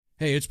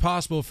hey, it's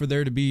possible for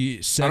there to be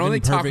I seven. don't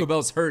think perfect, Taco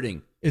Bell's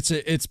hurting.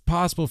 It's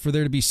possible for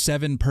there to be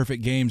 7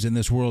 perfect games in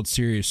this World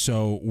Series.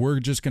 So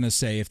we're just gonna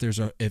say if there's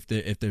a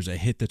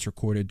hit that's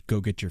recorded, go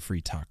get your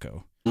free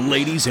taco.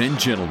 Ladies and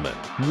gentlemen,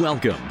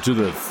 welcome to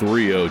the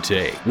 3-0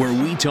 Take, where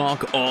we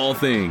talk all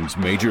things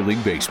Major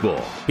League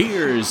Baseball.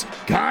 Here's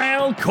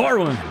Kyle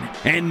Corwin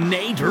and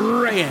Nate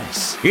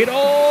Reyes. It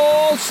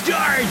all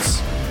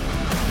starts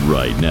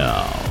right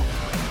now.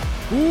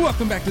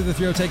 Welcome back to the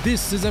 3-0 Take.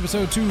 This is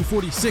episode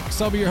 246.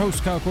 I'll be your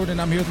host, Kyle Corden.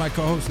 I'm here with my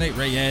co-host, Nate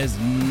Reyes.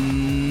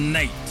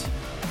 Nate.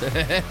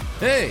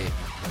 Hey.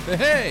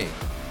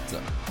 What's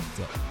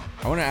up?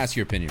 I want to ask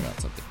your opinion about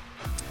something.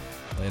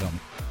 Lay it on me.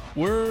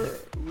 We're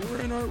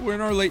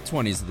in our late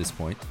 20s at this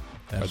point.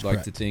 That's I'd like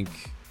correct. to think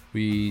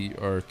we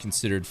are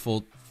considered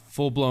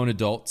full-blown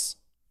adults.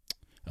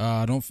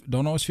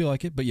 Don't always feel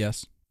like it, but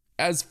yes.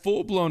 As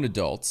full-blown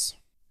adults,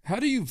 how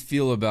do you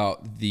feel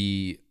about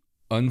the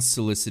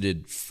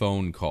unsolicited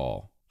phone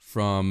call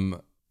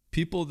from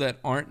people that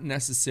aren't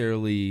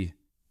necessarily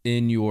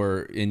in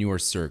your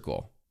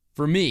circle?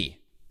 For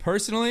me,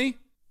 personally,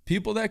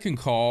 people that can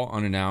call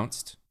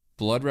unannounced,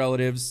 blood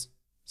relatives,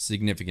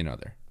 significant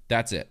other.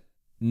 That's it.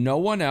 No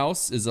one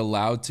else is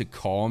allowed to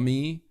call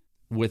me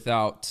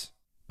without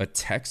a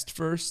text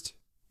first,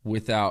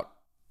 without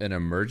an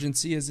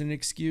emergency as an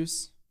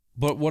excuse.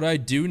 But what I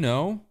do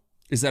know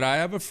is that I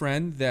have a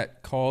friend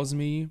that calls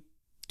me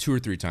 2 or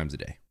 3 times a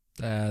day.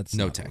 That's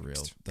No not text.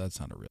 real. That's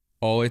not a real.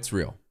 Oh, it's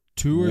real.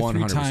 2 or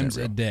 3 100% times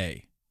real. a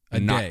day.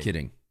 I'm not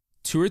kidding.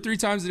 2 or 3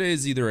 times a day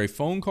is either a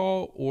phone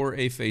call or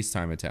a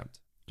FaceTime attempt.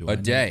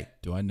 Day.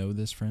 Do I know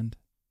this friend?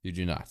 You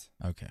do not.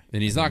 Okay.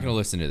 And he's not going to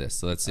listen to this,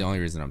 so that's the only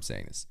reason I'm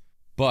saying this.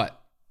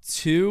 But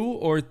 2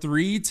 or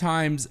 3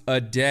 times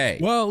a day.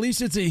 Well, at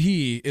least it's a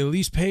he. At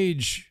least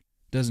Paige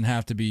doesn't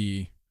have to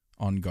be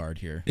on guard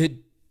here. It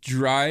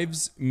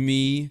drives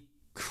me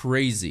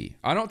crazy.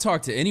 I don't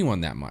talk to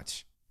anyone that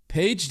much.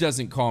 Paige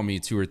doesn't call me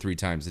 2 or 3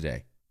 times a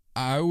day.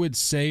 I would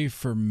say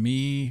for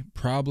me,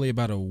 probably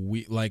about a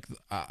week. Like,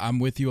 I'm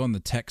with you on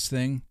the text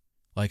thing.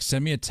 Like,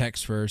 send me a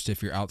text first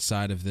if you're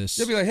outside of this.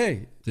 They'll be like,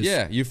 hey, this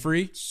yeah, you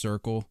free?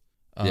 circle.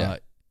 Yeah.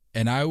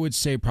 And I would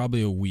say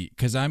probably a week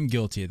because I'm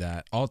guilty of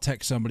that. I'll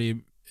text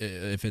somebody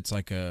if it's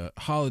like a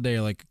holiday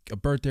or like a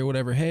birthday or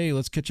whatever. Hey,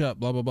 let's catch up,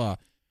 blah, blah, blah.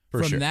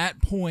 For From sure.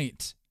 that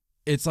point,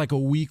 it's like a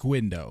week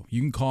window.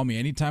 You can call me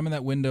anytime in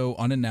that window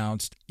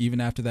unannounced, even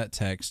after that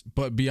text.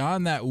 But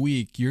beyond that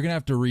week, you're going to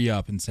have to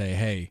re-up and say,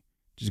 hey,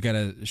 just got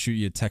to shoot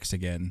you a text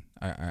again.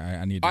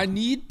 I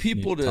need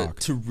people to talk.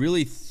 to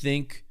really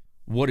think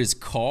what is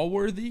call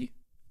worthy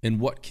and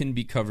what can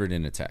be covered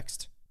in a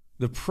text.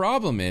 The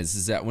problem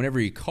is that whenever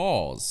he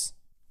calls,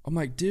 I'm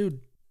like,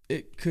 dude,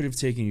 it could have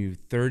taken you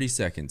 30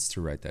 seconds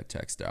to write that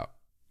text out.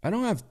 I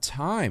don't have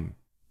time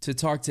to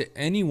talk to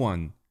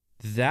anyone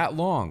that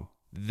long,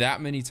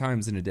 that many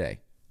times in a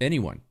day.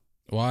 Anyone.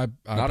 Well,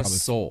 Not a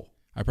soul.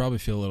 I probably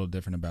feel a little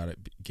different about it,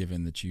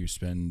 given that you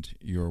spend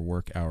your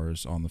work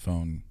hours on the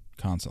phone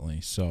constantly.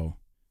 So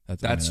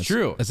That's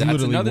true. That's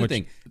literally another what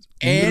thing. you-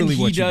 And literally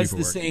he what you do does for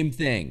the work. same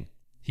thing.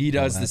 He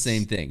does the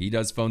same thing. He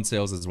does phone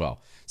sales as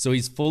well. So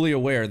he's fully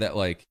aware that,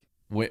 like,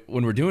 when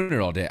we're doing it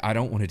all day, I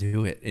don't want to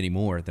do it any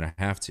more than I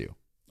have to.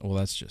 Well,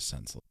 that's just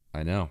senseless.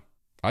 I know.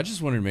 I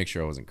just wanted to make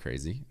sure I wasn't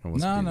crazy. I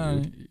wasn't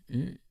being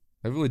rude.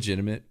 I have a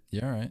legitimate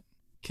You're all right.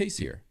 case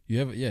here. You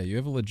have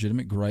a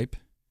legitimate gripe.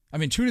 I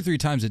mean, 2 to 3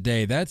 times a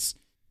day. It's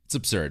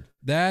absurd.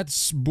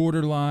 That's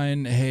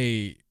borderline.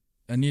 Hey,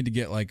 I need to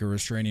get like a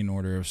restraining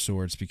order of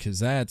sorts because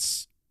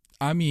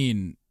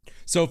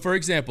So, for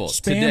example,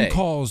 spam today,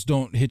 calls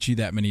don't hit you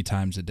that many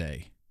times a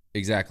day.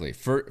 exactly.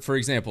 For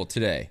example,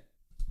 today,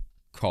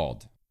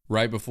 called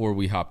right before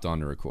we hopped on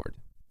to record.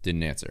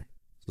 Didn't answer.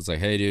 So it's like,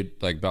 hey,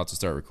 dude, like about to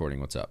start recording.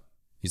 What's up?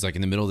 He's like,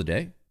 in the middle of the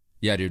day?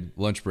 Yeah, dude,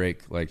 lunch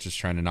break. Like just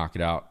trying to knock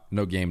it out.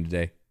 No game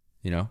today.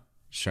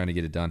 Just trying to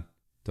get it done.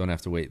 Don't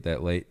have to wait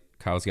that late.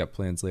 Kyle's got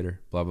plans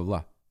later. Blah, blah,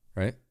 blah.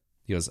 Right?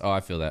 He goes, oh,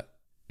 I feel that.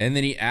 And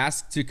then he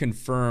asked to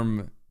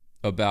confirm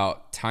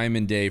about time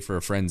and day for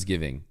a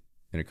Friendsgiving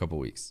in a couple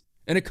weeks.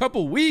 In a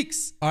couple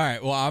weeks? All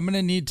right. Well, I'm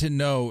gonna need to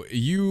know.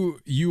 You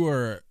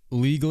are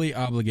legally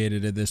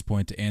obligated at this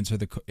point to answer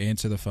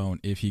the phone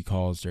if he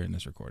calls during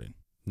this recording.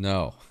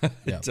 No.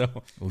 Yeah. Don't.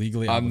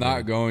 Legally, I'm not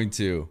obligated. going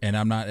to. And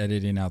I'm not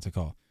editing out the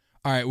call.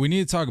 All right, we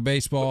need to talk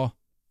baseball.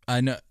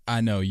 I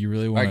know you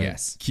really want I to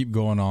guess. keep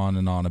going on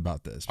and on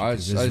about this. I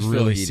Because just this feel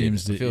really heated.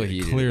 seems to I feel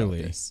heated clearly.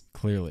 about this.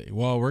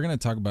 Well, we're gonna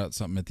talk about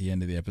something at the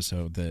end of the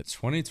episode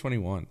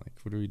 2021. Like,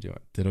 what are we doing?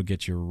 that'll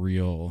get you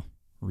real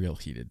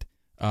heated.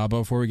 But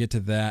before we get to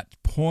that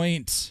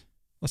point,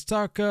 let's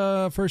talk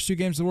first 2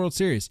 games of the World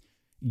Series.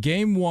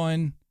 Game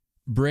 1,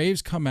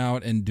 Braves come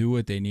out and do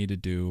what they need to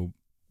do,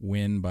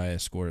 win by a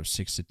score of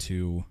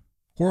 6-2.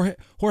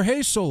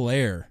 Jorge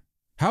Soler,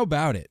 how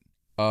about it?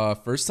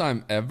 First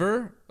time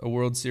ever a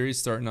World Series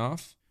starting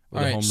off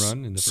with All a right, home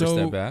run in the so first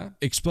at bat.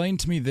 Explain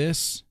to me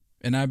this,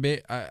 and I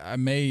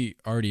may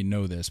already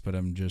know this, but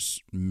I'm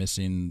just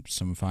missing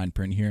some fine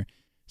print here.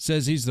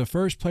 Says he's the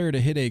first player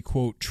to hit a,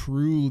 quote,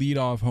 true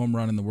leadoff home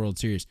run in the World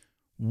Series.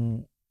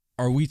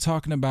 are we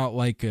talking about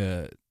like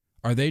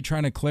are they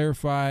trying to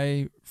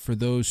clarify for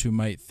those who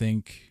might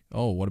think,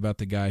 oh, what about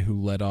the guy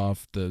who led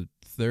off the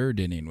third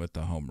inning with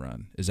the home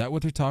run? Is that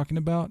what they're talking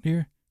about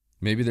here?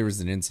 Maybe there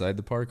was an inside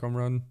the park home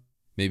run.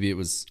 Maybe it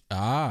was.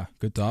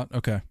 Good thought.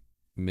 Okay.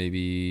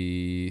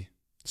 Maybe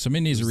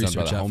somebody needs to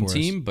research the that home for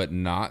team, us. but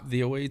not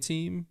the away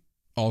team.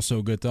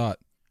 Also, good thought.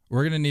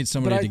 We're gonna need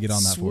somebody to get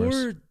on that for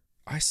us.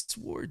 I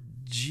swore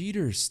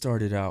Jeter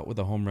started out with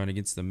a home run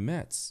against the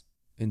Mets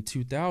in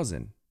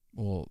 2000.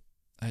 Well,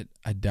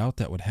 I doubt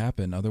that would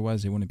happen.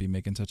 Otherwise, they wouldn't be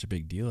making such a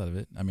big deal out of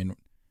it. I mean,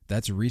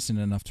 that's recent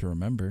enough to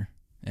remember,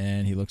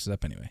 and he looks it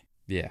up anyway.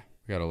 Yeah,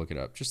 we gotta look it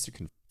up just to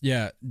confirm.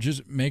 Yeah,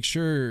 just make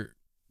sure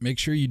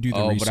you do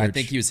the research. But I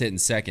think he was hitting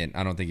second.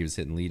 I don't think he was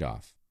hitting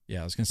leadoff.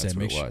 Yeah, I was gonna say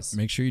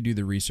make sure you do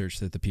the research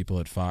that the people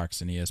at Fox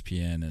and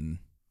ESPN and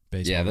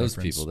Baseball Yeah, those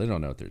Reference people, they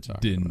don't know what they're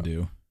talking about. Didn't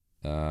do.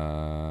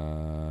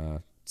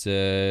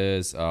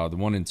 Says the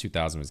one in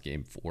 2000 was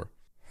Game 4.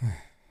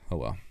 Oh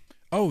well.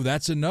 Oh,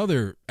 that's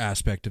another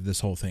aspect of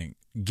this whole thing.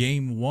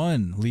 Game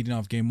 1, leading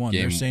off Game 1.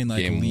 They're saying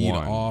like lead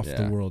off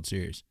the World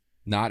Series.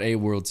 Not a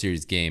World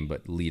Series game,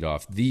 but lead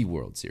off the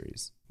World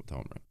Series with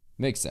home run.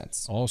 Makes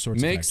sense. All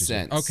sorts makes of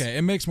sense. Okay,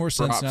 it makes more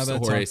sense Props now that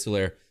Jorge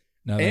Soler.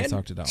 Now that I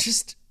talked it out.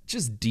 Just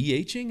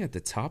DHing at the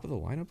top of the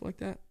lineup like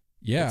that.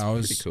 Yeah,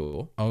 that's pretty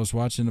cool. I was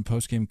watching the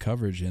post game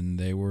coverage, and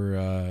they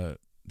were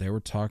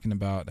talking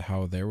about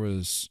how there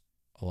was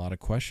a lot of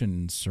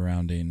questions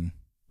surrounding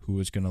who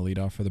was going to lead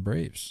off for the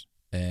Braves.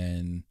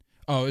 And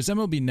it's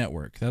MLB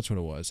Network. That's what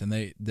it was. And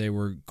they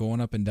were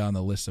going up and down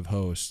the list of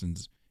hosts and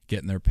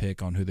getting their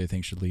pick on who they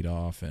think should lead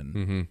off.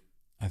 And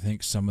I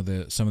think some of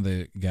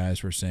the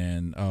guys were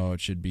saying, it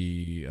should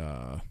be.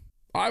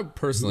 I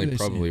personally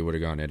probably would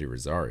have gone Eddie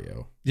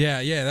Rosario.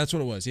 Yeah, that's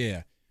what it was.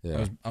 Yeah.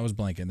 I was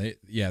blanking.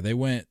 They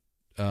went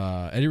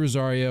Eddie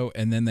Rosario,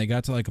 and then they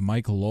got to like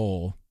Mike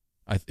Lowell,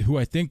 who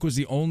I think was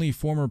the only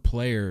former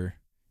player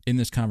in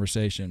this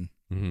conversation.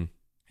 Mm-hmm.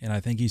 And I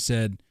think he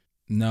said,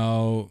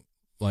 no,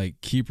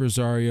 like keep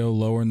Rosario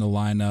lower in the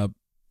lineup,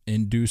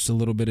 induce a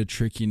little bit of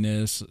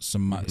trickiness,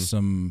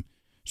 some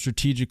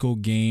strategical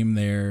game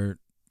there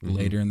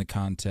later in the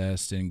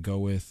contest, and go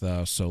with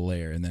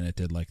Soler. And then it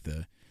did like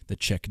the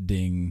check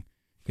ding,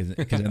 because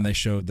then they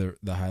showed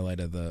the highlight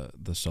of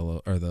the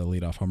solo or the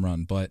leadoff home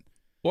run. But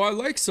I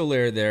like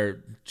Soler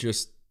there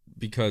just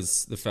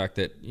because the fact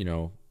that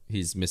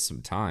he's missed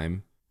some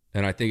time,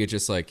 and I think it's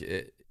just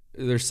like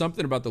there's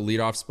something about the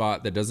leadoff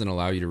spot that doesn't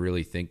allow you to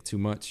really think too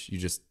much.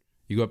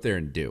 You go up there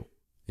and do,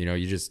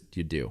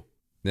 you do.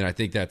 Then I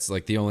think that's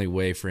like the only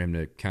way for him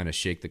to kind of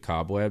shake the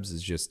cobwebs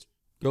is just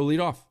go lead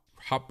off,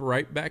 hop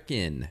right back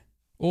in.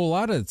 Well, a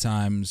lot of the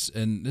times,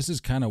 and this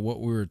is kind of what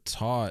we were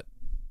taught,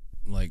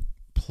 like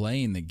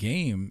playing the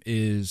game,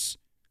 is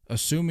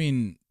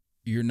assuming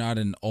you're not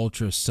an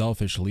ultra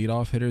selfish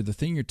leadoff hitter. The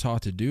thing you're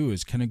taught to do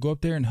is kind of go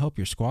up there and help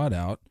your squad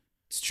out.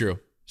 It's true.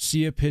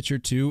 See a pitch or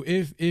two.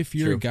 If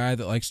you're a guy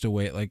that likes to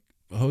wait, like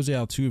Jose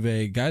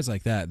Altuve, guys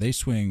like that, they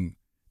swing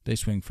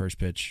first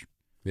pitch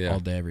all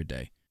day, every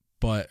day.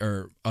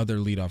 Or other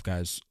leadoff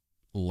guys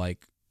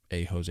like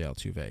a Jose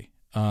Altuve.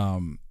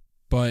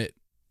 But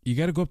you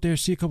got to go up there,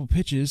 see a couple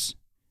pitches.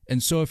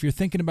 And so if you're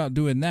thinking about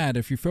doing that,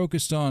 if you're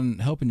focused on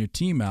helping your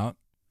team out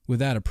with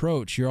that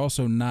approach, you're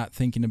also not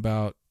thinking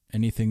about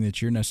anything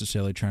that you're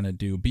necessarily trying to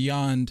do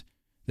beyond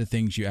the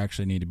things you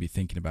actually need to be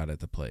thinking about at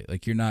the plate.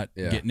 Like you're not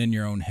getting in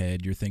your own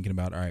head. You're thinking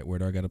about, all right, where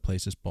do I got to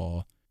place this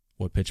ball?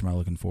 What pitch am I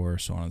looking for?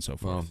 So on and so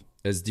forth. Well,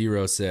 as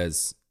D-Row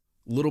says,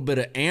 a little bit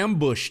of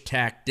ambush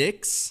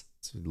tactics.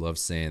 So we love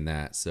saying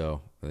that.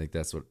 So I think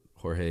that's what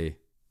Jorge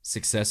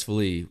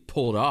successfully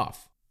pulled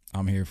off.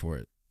 I'm here for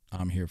it.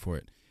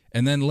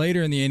 And then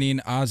later in the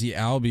inning, Ozzie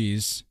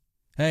Albies.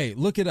 Hey,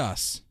 look at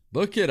us.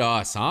 Look at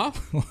us, huh?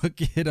 Look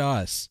at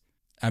us.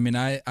 I mean,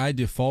 I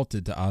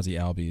defaulted to Ozzie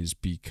Albies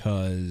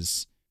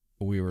because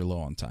we were low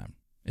on time.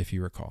 If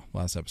you recall,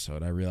 last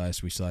episode, I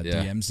realized we still had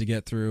DMs to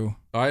get through.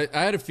 I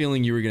had a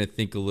feeling you were going to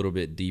think a little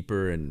bit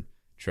deeper and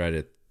try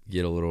to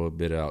get a little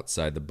bit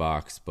outside the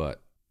box,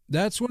 but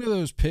that's one of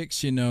those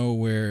picks,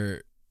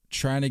 where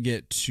trying to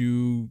get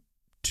too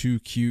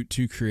cute,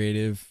 too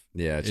creative.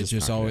 Yeah, it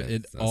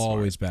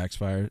always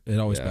backfires. It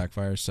always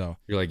backfires. So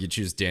you're like, you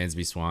choose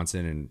Dansby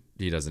Swanson, and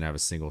he doesn't have a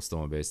single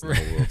stolen base in the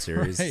whole World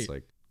Series. Right. It's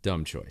like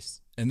dumb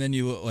choice. And then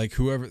you look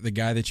like the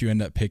guy that you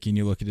end up picking,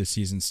 you look at his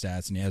season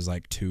stats, and he has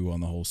like 2 on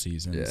the whole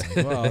season. Yeah. It's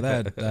like, well,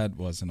 that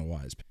wasn't a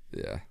wise pick.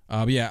 Yeah.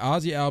 But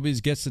Ozzie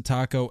Albies gets the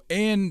taco,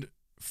 and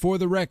for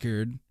the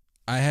record,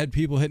 I had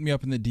people hit me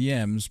up in the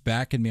DMs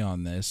backing me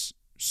on this,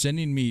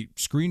 sending me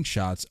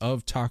screenshots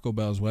of Taco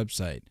Bell's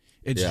website.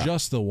 It's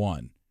just the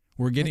one.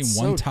 We're getting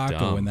one taco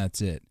dumb. And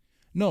that's it.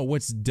 No,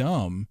 what's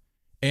dumb,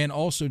 and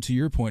also to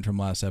your point from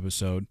last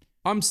episode,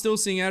 I'm still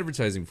seeing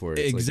advertising for it.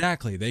 It's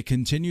exactly. They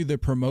continue the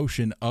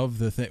promotion of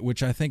the thing,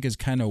 which I think is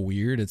kind of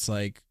weird. It's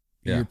like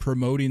you're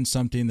promoting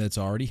something that's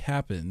already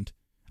happened.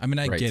 I mean,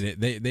 I get it.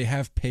 They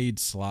have paid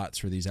slots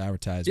for these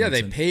advertisements. Yeah,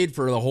 they paid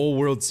for the whole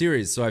World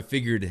Series. So I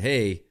figured,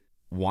 hey,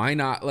 why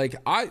not? Like,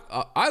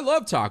 I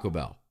love Taco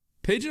Bell.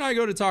 Paige and I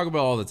go to Taco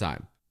Bell all the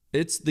time.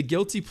 It's the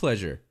guilty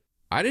pleasure.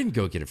 I didn't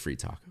go get a free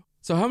taco.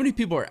 So how many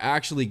people are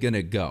actually going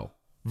to go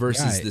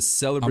versus Yeah, the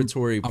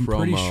celebratory I'm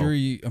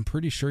promo? I'm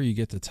pretty sure you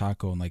get the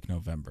taco in like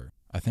November.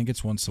 I think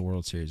it's once the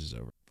World Series is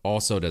over.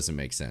 Also doesn't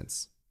make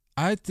sense.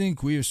 I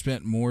think we have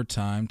spent more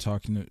time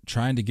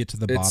trying to get to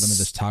the bottom of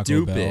this Taco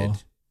stupid. Bell.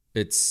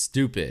 It's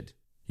stupid.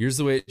 Here's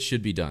the way it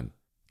should be done.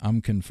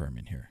 I'm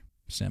confirming here.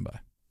 Stand by.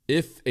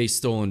 If a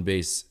stolen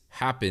base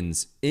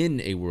happens in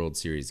a World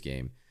Series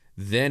game,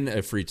 then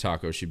a free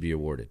taco should be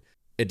awarded.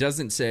 It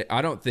doesn't say,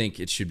 I don't think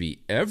it should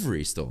be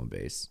every stolen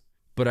base,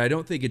 but I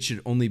don't think it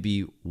should only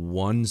be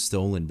one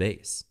stolen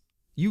base.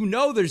 You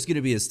know there's going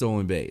to be a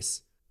stolen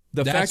base.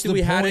 The That's fact that the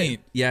we had it,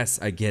 point. yes,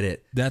 I get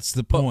it. That's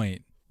the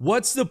point.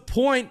 What's the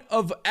point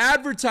of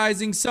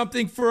advertising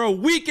something for a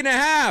week and a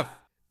half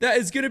that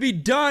is going to be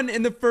done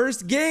in the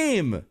first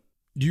game?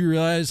 Do you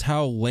realize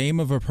how lame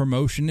of a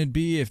promotion it'd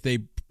be if they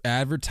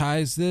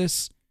advertise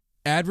this?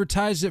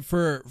 Advertise it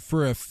for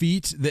a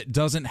feat that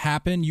doesn't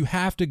happen. You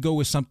have to go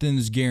with something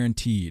that's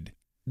guaranteed.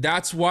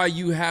 That's why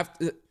you have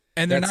to.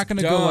 And they're That's not going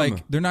to dumb. go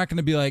like, they're not going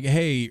to be like,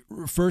 hey,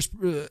 first,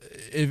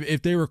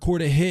 if they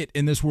record a hit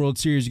in this World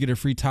Series, you get a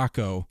free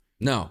taco.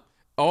 No.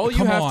 All you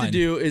Come have on. to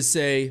do is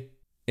say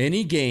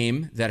any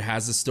game that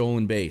has a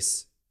stolen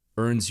base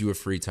earns you a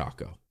free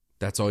taco.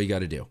 That's all you got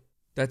to do.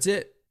 That's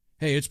it.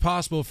 Hey, it's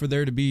possible for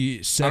there to be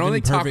I seven don't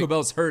think perfect. Taco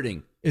Bell's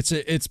hurting.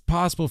 It's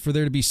possible for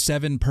there to be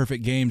 7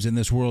 perfect games in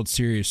this World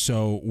Series.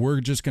 So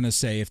we're just gonna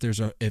say if there's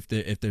a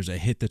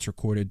hit that's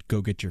recorded, go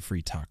get your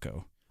free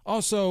taco.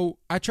 Also,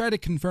 I tried to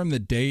confirm the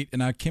date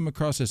and I came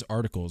across this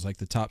article, it's like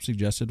the top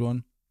suggested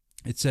one.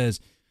 It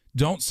says,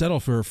 "Don't settle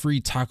for a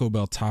free Taco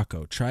Bell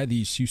taco. Try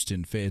these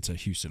Houston." It's a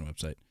Houston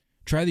website.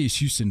 Try these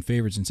Houston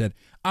favorites and said,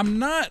 "I'm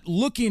not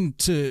looking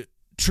to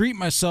treat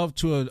myself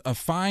to a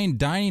fine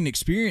dining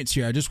experience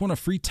here. I just want a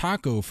free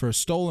taco for a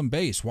stolen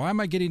base. Why am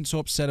I getting so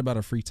upset about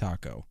a free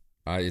taco?"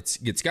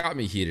 It's got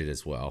me heated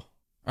as well.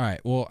 All right.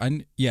 Well,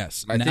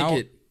 yes. I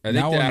think the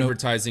now I'll know-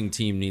 advertising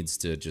team needs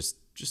to just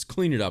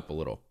clean it up a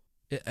little.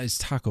 It's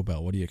Taco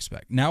Bell. What do you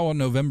expect? Now on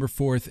November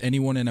 4th,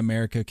 anyone in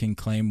America can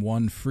claim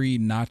one free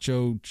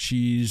nacho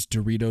cheese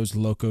Doritos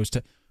Locos.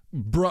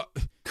 Bro,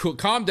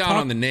 Calm down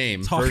on the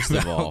name, talk first of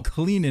about all.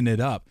 cleaning it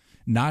up.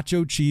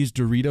 Nacho cheese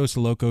Doritos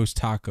Locos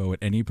taco at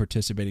any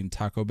participating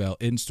Taco Bell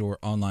in-store,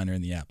 online, or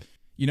in the app.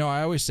 You know,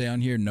 I always say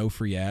on here, no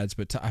free ads,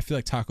 but I feel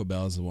like Taco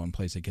Bell is the one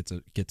place that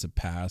gets a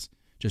pass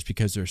just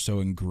because they're so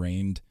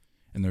ingrained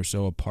and they're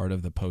so a part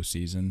of the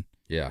postseason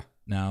Yeah.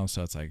 now.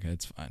 So it's like,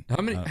 it's fine.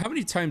 How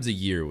many times a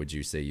year would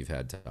you say you've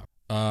had taco?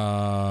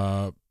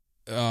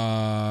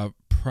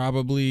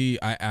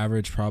 Probably I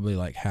average probably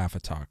like half a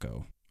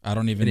taco. I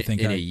don't even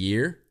think in a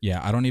year? Yeah,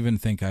 I don't even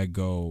think I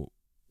go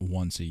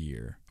once a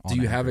year. Do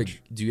you have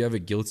a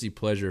guilty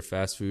pleasure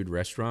fast food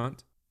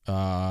restaurant?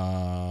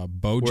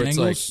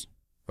 Bojangles?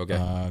 Okay.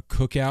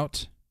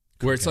 Cookout.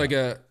 Where it's like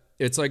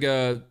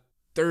a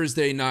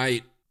Thursday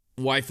night,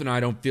 wife and I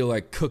don't feel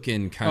like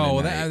cooking kind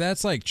of night.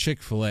 That's like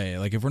Chick-fil-A.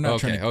 Like if we're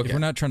not if we're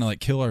not trying to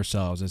like kill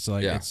ourselves, it's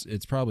like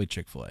it's probably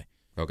Chick-fil-A.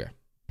 Okay.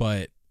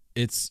 But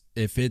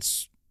if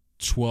it's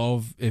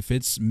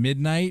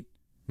midnight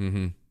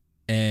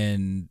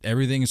and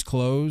everything is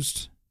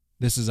closed,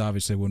 this is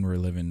obviously when we're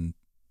living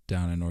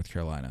down in North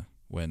Carolina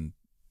when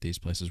these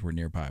places were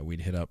nearby.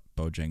 We'd hit up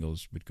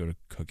Bojangles, we'd go to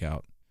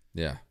Cookout.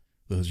 Yeah.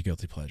 Those are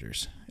guilty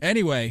pleasures.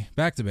 Anyway,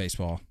 back to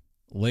baseball.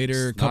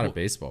 Later, it's not a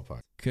baseball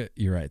podcast.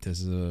 You're right.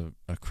 This is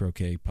a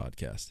croquet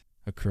podcast,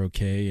 a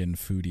croquet and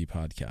foodie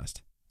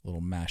podcast. A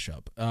little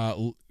mashup.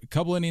 A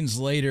couple innings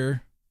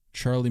later,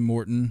 Charlie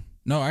Morton.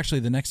 No, actually,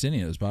 the next inning,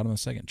 it was bottom of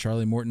the second.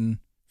 Charlie Morton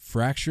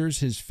fractures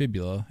his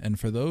fibula. And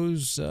for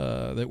those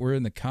that were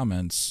in the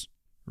comments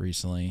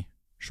recently,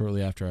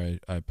 shortly after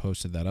I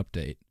posted that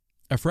update,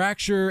 a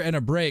fracture and a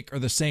break are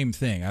the same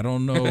thing. I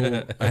don't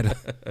know. I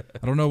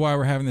don't know why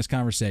we're having this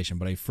conversation,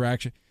 but a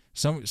fracture.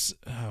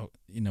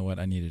 You know what?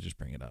 I need to just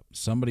bring it up.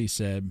 Somebody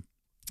said,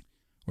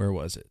 where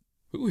was it?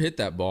 Who hit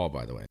that ball,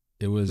 by the way?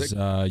 It was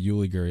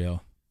Yuli Gurriel.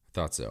 I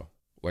thought so.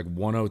 Like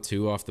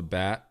 102 off the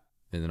bat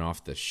and then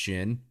off the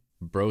shin.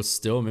 Bro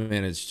still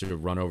managed to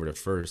run over to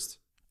first.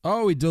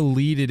 Oh, he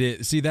deleted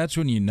it. See, that's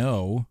when you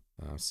know.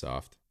 Oh,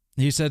 soft.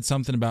 He said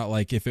something about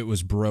like if it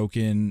was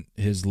broken,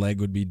 his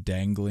leg would be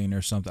dangling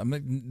or something. I'm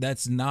like,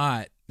 that's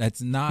not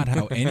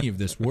how any of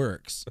this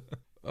works.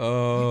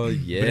 Oh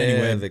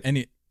yeah. But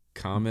anyway,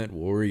 Comment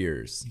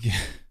Warriors. Yeah,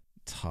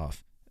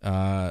 tough.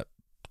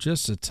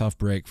 Just a tough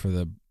break for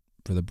the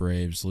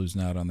Braves,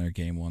 losing out on their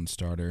Game 1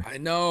 starter. I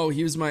know,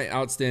 he was my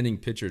outstanding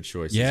pitcher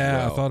choice. Yeah, as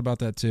well. I thought about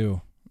that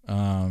too.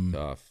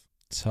 Tough.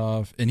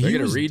 And he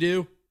was a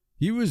redo.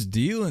 He was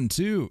dealing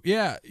too.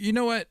 Yeah, you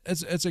know what?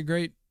 It's a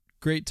great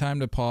time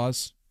to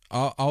pause.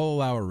 I'll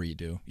allow a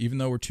redo, even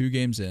though we're 2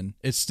 games in.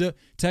 It's still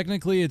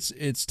technically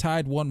it's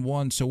tied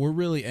 1-1, so we're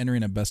really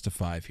entering a best of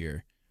 5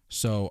 here.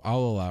 So I'll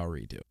allow a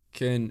redo.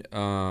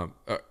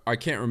 I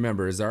can't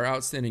remember. Does our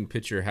outstanding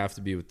pitcher have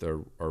to be with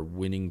our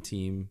winning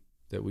team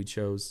that we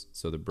chose?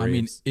 So the Braves. I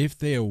mean, if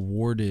they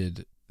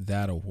awarded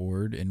that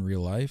award in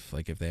real life,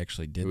 like if they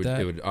actually did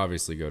it would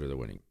obviously go to the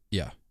winning.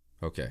 Yeah.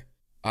 Okay.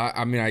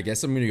 I mean, I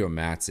guess I'm going to go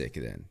Matzik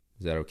then.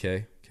 Is that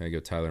okay? Can I go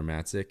Tyler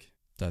Matzik?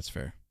 That's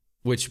fair.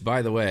 Which,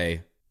 by the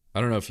way,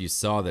 I don't know if you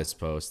saw this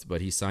post,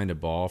 but he signed a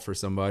ball for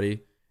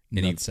somebody.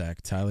 And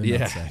Nutsack, Tyler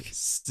yeah, Nutsack.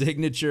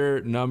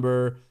 signature,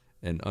 number,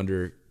 and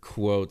under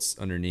quotes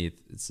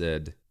underneath, it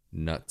said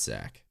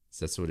Nutsack.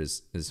 So that's what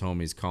his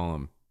homies call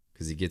him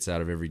because he gets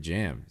out of every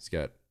jam. He's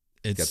got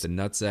the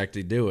nutsack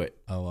to do it.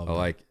 I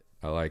like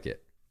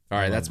it. All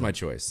right, that's my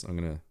choice. I'm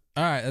going to.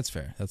 All right, that's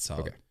fair. That's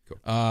solid. Okay,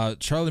 cool.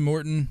 Charlie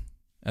Morton,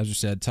 as we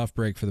said, tough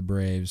break for the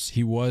Braves.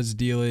 He was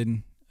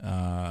dealing.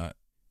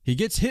 He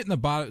gets hit in the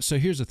bottom. So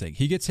here's the thing.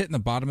 He gets hit in the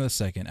bottom of the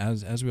second,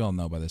 as we all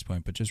know by this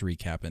point, but just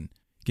recapping.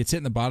 Gets hit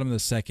in the bottom of the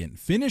second,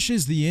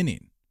 finishes the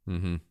inning,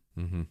 and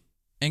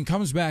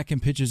comes back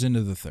and pitches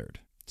into the third.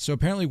 So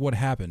apparently what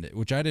happened,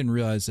 which I didn't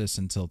realize this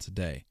until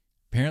today,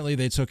 apparently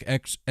they took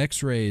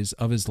x-rays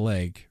of his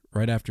leg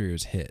right after he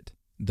was hit.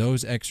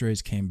 Those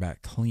x-rays came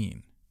back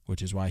clean,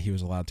 which is why he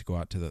was allowed to go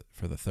out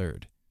for the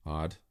third.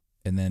 Odd.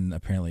 And then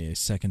apparently a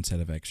second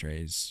set of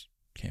x-rays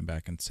came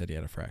back and said he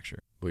had a fracture.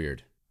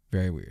 Weird.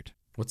 Very weird.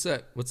 What's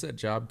that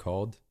job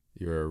called?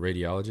 You're a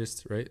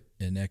radiologist, right?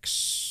 An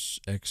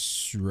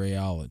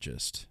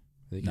x-rayologist.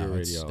 I think you're a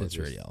radiologist. It's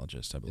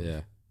radiologist, I believe.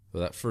 Yeah.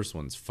 Well, that first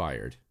one's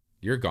fired.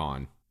 You're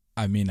gone.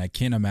 I mean, I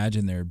can't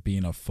imagine there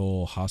being a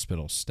full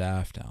hospital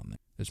staff down there.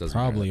 There's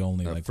probably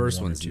only like first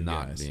one one's or two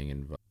not guys. being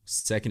involved.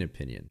 Second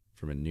opinion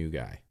from a new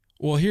guy.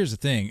 Well, here's the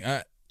thing.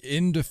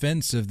 In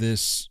defense of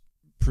this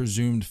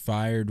presumed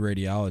fired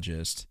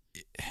radiologist,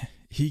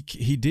 he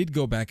did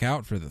go back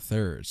out for the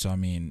third. So, I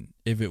mean,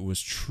 if it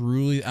was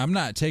truly... I'm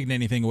not taking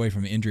anything away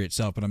from the injury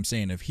itself, but I'm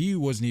saying if he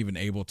wasn't even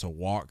able to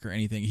walk or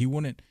anything, he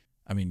wouldn't...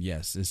 I mean,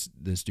 yes,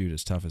 this dude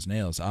is tough as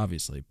nails,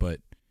 obviously, but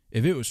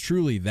if it was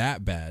truly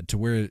that bad to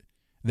where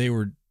they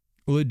were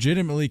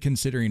legitimately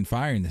considering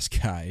firing this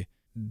guy,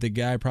 the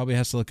guy probably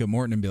has to look at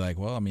Morton and be like,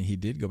 well, I mean, he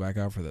did go back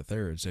out for the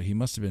third, so he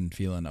must have been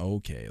feeling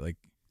okay. Like,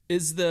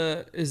 is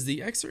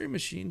the X-ray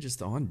machine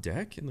just on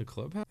deck in the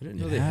clubhouse? I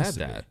didn't know they had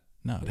that.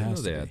 No, it has to be. I didn't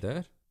know they had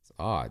that. It's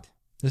odd.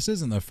 This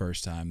isn't the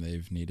first time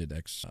they've needed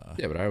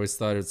yeah, but I always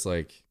thought it's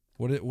like...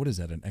 What is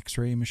that, an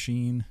X-ray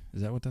machine?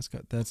 Is that what that's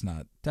got? That's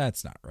not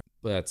right.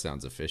 Well, that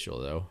sounds official,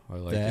 though. I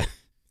like it.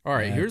 All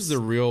right, here's the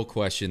real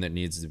question that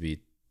needs to be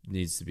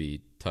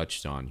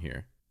touched on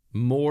here.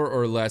 More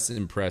or less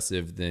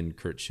impressive than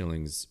Curt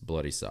Schilling's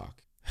bloody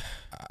sock?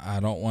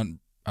 I don't want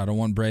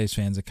Braves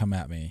fans to come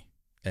at me,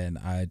 and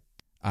I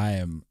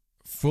am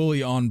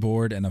fully on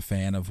board and a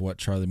fan of what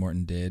Charlie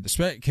Morton did.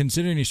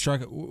 Considering he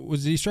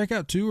did he strike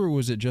out 2 or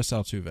was it just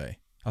Altuve?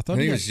 I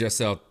think it was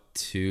just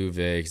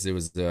Altuve because it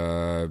was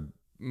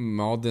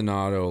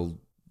Maldonado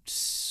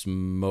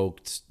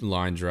smoked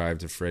line drive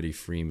to Freddie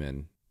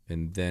Freeman,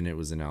 and then it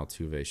was an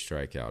Altuve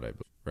strikeout,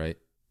 right?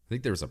 I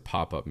think there was a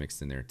pop-up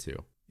mixed in there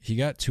too. He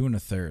got 2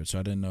 1/3, so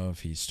I didn't know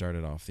if he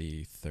started off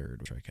the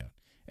third strikeout.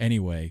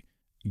 Anyway,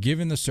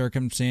 given the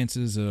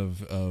circumstances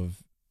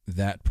of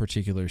that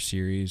particular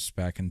series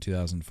back in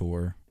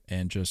 2004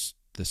 and just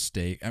the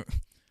stake,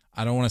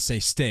 I don't want to say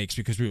stakes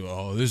because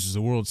people, this is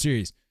the World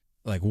Series.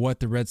 Like what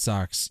the Red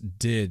Sox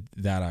did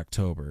that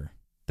October,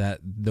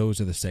 those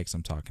are the stakes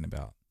I'm talking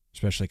about,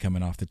 especially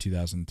coming off the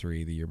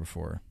 2003, the year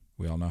before.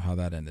 We all know how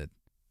that ended.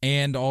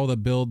 And all the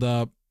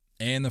build-up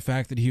and the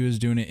fact that he was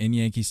doing it in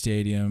Yankee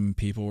Stadium,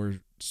 people were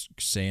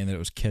saying that it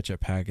was ketchup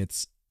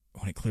packets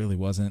when it clearly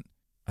wasn't.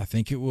 I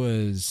think there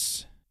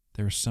was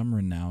some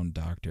renowned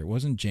doctor. It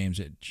wasn't James.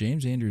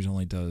 James Andrews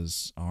only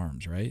does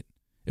arms, right?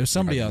 It was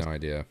somebody else. No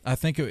idea. I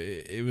think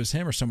it was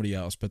him or somebody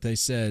else, but they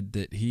said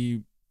that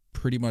he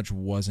pretty much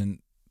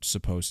wasn't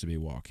supposed to be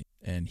walking,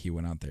 and he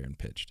went out there and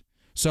pitched.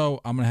 So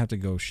I'm going to have to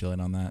go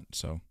Schilling on that.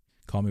 So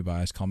call me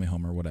biased, call me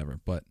Homer, whatever.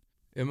 But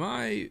is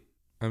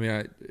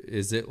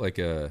it like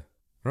I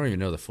don't even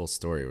know the full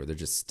story. Were there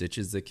just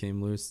stitches that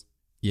came loose?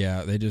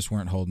 Yeah, they just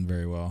weren't holding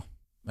very well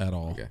at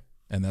all. Okay.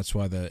 And that's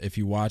why if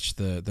you watch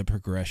the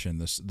progression,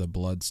 the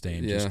blood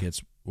stain just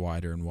gets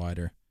wider and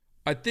wider.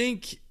 I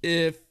think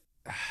if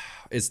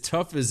as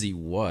tough as he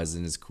was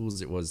and as cool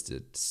as it was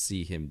to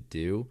see him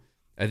do,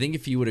 I think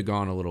if he would have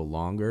gone a little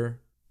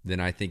longer, then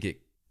I think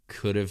it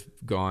could have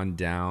gone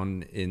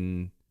down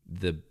in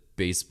the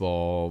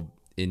baseball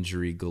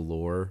injury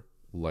galore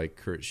like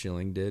Curt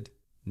Schilling did.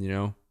 You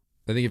know,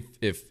 I think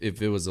if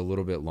it was a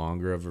little bit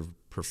longer of a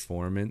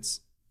performance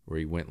where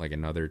he went like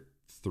another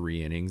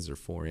 3 innings or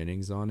 4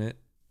 innings on it,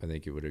 I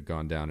think it would have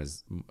gone down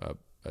as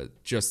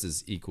just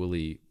as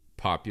equally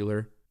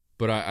popular.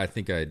 But I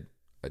think I'd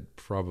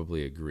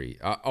probably agree.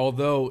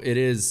 Although it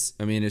is,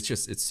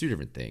 it's 2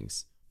 different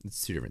things.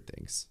 It's 2 different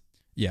things.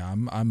 Yeah,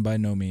 I'm by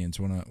no means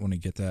want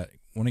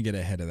to get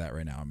ahead of that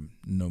right now. I'm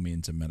no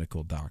means a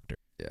medical doctor.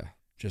 Yeah,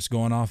 just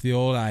going off the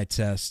old eye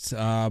test.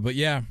 But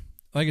yeah,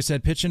 like I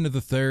said, pitch into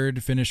the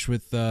third, finished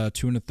with 2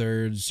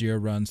 1/3, 0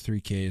 runs,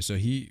 3 Ks. So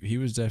he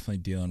was definitely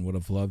dealing. Would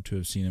have loved to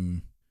have seen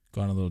him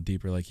gone a little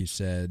deeper, like you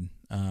said.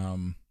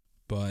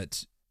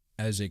 But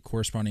as a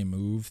corresponding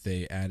move,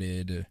 they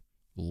added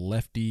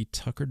lefty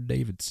Tucker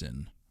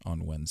Davidson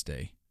on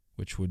Wednesday,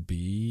 which would be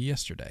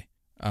yesterday.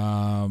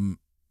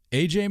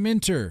 AJ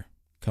Minter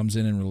comes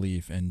in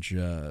relief and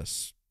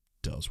just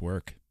does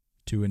work.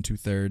 2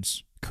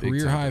 2/3, career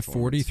Big-time high performance.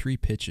 43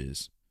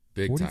 pitches.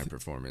 Big time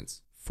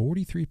performance.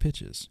 43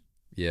 pitches.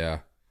 Yeah.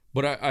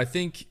 But I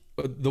think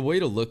the way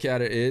to look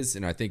at it is,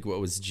 and I think what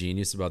was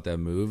genius about that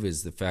move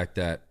is the fact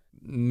that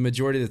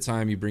majority of the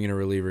time you bring in a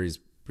reliever,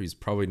 he's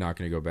probably not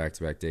going to go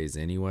back-to-back days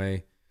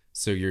anyway.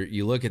 So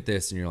you look at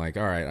this and you're like,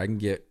 all right, I can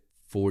get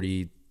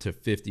 40 to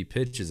 50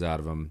 pitches out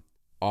of him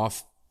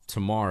off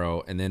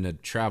tomorrow and then a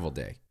travel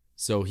day.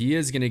 So he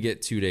is going to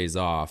get 2 days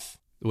off,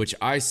 which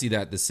I see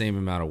that the same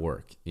amount of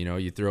work. You know,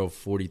 you throw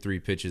 43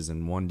 pitches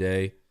in one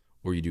day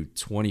or you do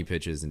 20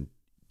 pitches in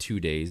 2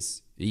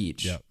 days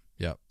each. Yep.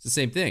 It's the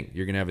same thing.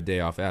 You're going to have a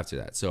day off after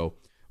that. So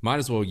might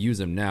as well use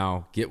them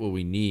now, get what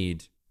we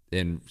need,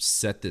 and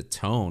set the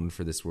tone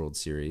for this World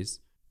Series.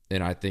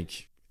 And I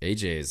think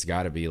AJ has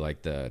got to be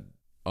like the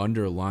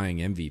underlying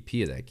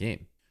MVP of that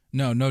game.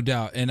 No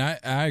doubt. And I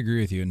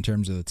agree with you in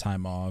terms of the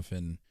time off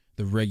and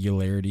the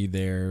regularity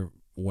there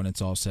when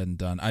it's all said and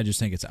done. I just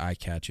think it's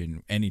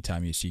eye-catching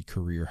anytime you see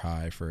career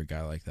high for a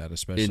guy like that,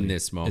 especially in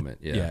this moment.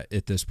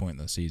 at this point in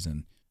the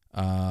season.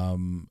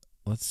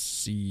 Let's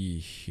see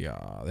here.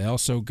 They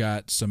also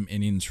got some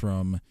innings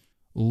from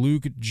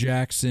Luke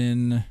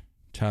Jackson,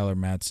 Tyler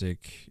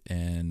Matzik,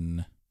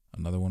 and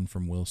another one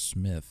from Will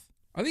Smith.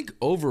 I think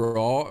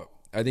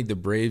overall, the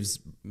Braves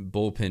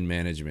bullpen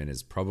management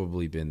has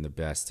probably been the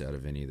best out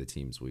of any of the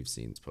teams we've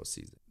seen this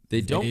postseason.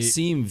 They don't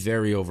seem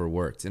very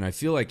overworked, and I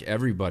feel like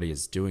everybody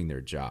is doing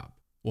their job.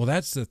 Well,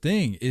 that's the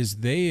thing, is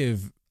they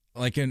have,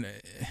 like, in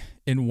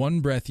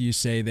one breath you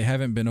say they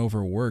haven't been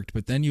overworked,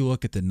 but then you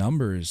look at the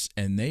numbers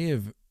and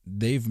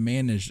they've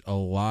managed a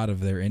lot of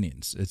their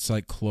innings. It's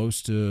like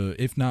close to,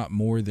 if not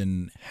more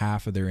than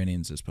half of their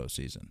innings this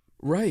postseason.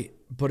 Right,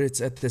 but it's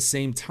at the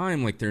same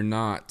time like they're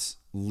not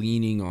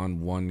leaning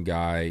on one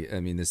guy. I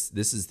mean, this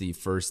is the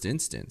first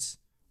instance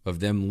of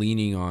them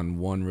leaning on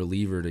one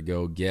reliever to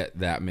go get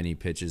that many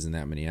pitches and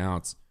that many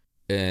outs.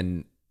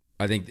 And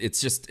I think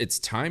it's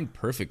timed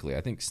perfectly.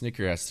 I think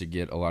Snitker has to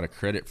get a lot of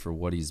credit for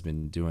what he's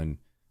been doing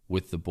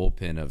with the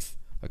bullpen, of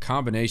a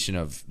combination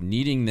of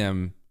needing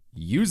them,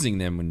 using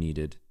them when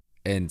needed,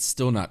 and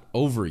still not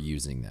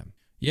overusing them.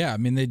 Yeah, I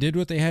mean, they did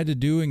what they had to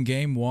do in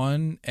game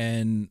one,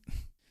 and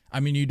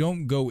I mean, you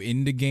don't go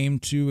into game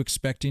two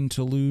expecting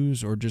to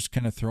lose or just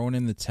kind of throwing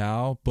in the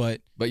towel,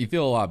 but you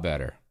feel a lot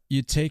better.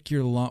 You take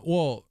your lump.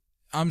 Well,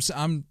 I'm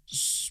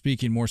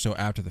speaking more so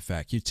after the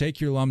fact. You take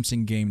your lumps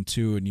in game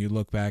two, and you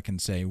look back and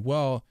say,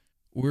 well,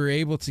 we were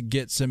able to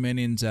get some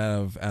innings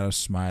out of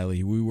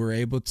Smiley. We were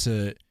able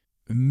to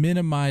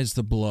minimize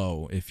the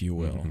blow, if you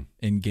will,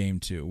 in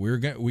game two.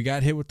 We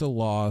got hit with the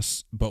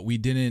loss, but we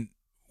didn't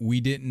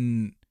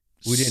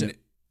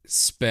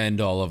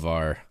spend all of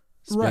our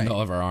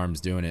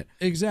arms doing it.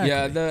 Exactly.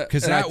 Yeah,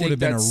 because that would have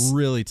been a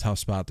really tough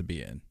spot to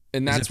be in.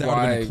 And that's that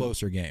why been a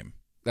closer game.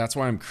 That's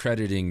why I'm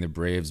crediting the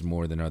Braves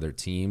more than other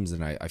teams,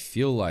 and I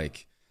feel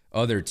like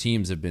other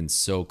teams have been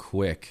so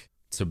quick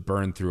to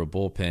burn through a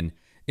bullpen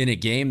in a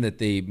game that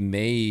they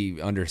may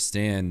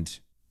understand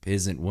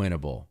isn't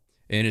winnable.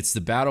 And it's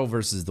the battle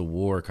versus the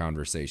war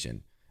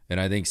conversation. And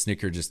I think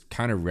Snitker just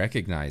kind of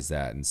recognized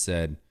that and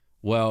said,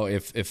 well,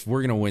 if we're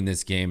going to win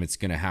this game, it's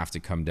going to have to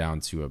come down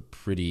to a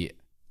pretty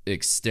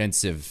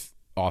extensive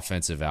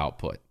offensive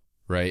output,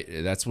 right?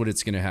 That's what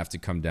it's going to have to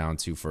come down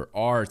to for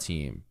our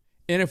team.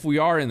 And if we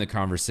are in the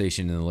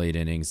conversation in the late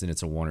innings and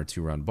it's a 1 or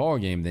 2 run ball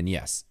game, then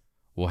yes,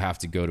 we'll have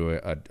to go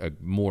to a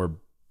more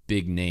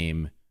big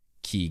name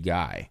key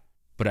guy.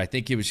 But I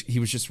think he was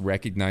just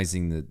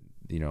recognizing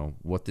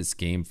what this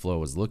game flow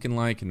was looking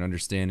like and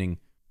understanding,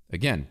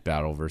 again,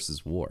 battle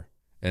versus war.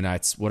 And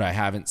that's what I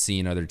haven't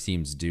seen other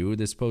teams do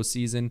this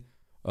postseason.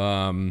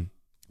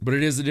 But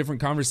it is a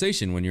different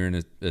conversation when you're in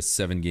a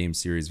 7-game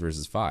series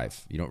versus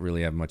 5. You don't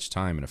really have much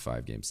time in a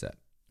 5-game set.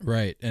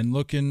 Right. And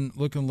looking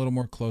a little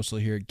more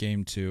closely here at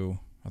game 2,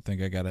 I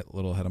think I got a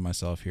little ahead of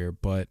myself here.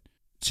 But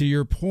to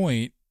your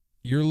point,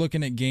 you're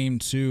looking at game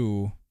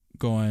 2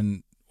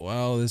 going,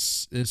 well,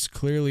 this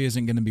clearly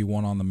isn't going to be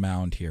one on the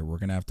mound here. We're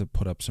going to have to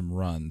put up some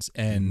runs.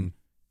 And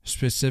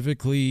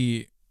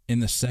specifically in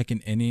the second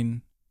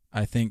inning,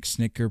 I think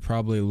Snitker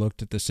probably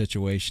looked at the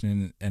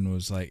situation and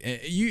was like,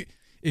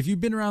 if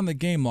you've been around the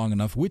game long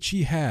enough, which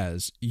he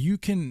has, you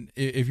can,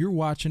 if you're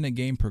watching a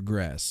game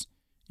progress,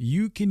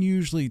 you can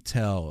usually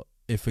tell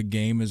if a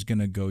game is going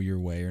to go your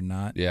way or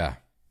not. Yeah.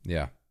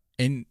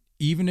 And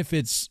even if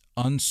it's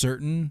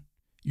uncertain,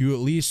 you at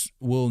least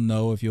will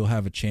know if you'll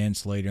have a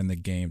chance later in the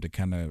game to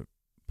kind of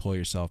pull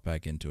yourself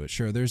back into it.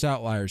 Sure, there's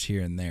outliers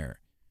here and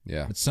there.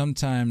 Yeah. But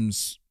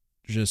sometimes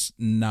just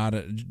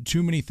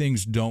too many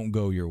things don't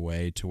go your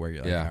way to where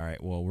you're like, all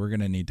right, well, we're going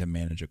to need to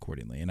manage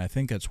accordingly. And I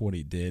think that's what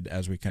he did,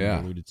 as we kind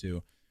of alluded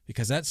to,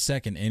 because that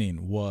second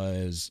inning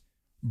was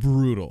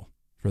brutal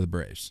for the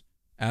Braves.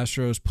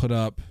 Astros put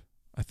up,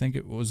 I think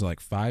it was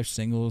like 5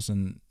 singles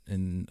in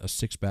a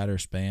 6-batter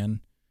span.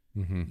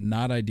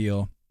 Not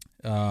ideal.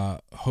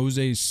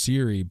 Jose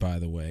Siri, by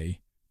the way,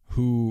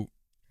 who...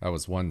 That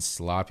was one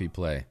sloppy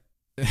play.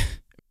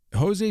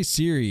 Jose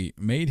Siri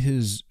made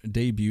his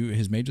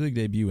major league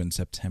debut in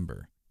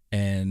September.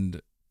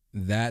 and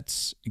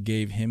that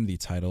gave him the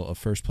title of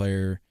first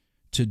player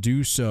to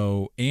do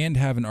so and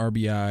have an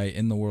RBI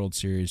in the World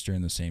Series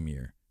during the same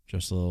year.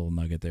 Just a little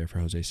nugget there for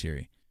Jose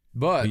Siri.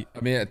 But,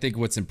 I think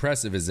what's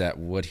impressive is that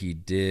what he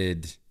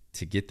did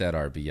to get that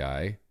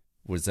RBI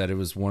was that it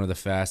was one of the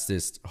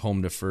fastest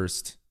home to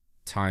first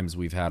times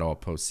we've had all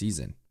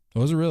postseason.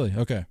 Was it really?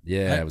 Okay.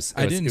 Yeah, it was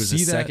the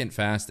second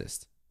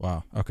fastest.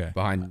 Wow. Okay.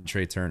 Behind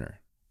Trey Turner.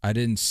 I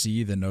didn't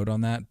see the note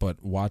on that,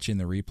 but watching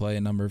the replay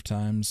a number of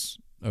times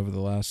over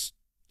the last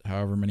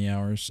however many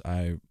hours,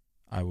 I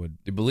would.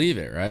 You believe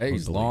it, right?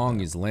 He's long,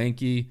 he's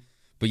lanky.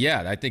 But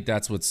yeah, I think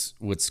that's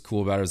what's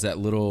cool about it is that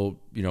little,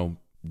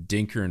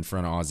 dinker in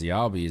front of Ozzie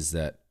Albies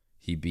that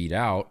he beat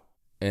out.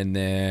 And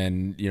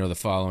then, the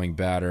following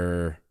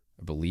batter,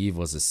 I believe,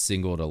 was a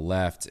single to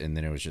left, and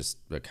then it was just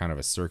kind of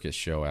a circus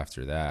show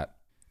after that.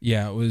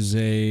 Yeah, it was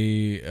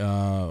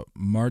a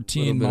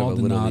Martin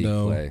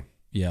Maldonado.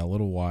 Yeah, a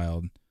little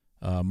wild.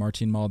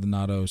 Martin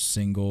Maldonado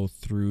single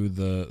through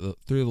the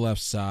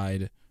left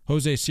side.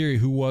 Jose Siri,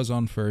 who was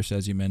on first,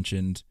 as you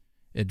mentioned,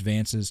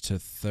 advances to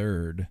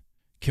third.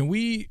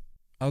 I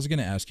was going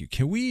to ask you,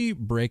 can we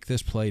break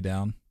this play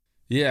down?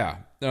 Yeah.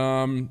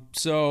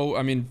 So,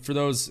 for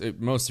those,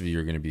 most of you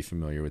are going to be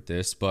familiar with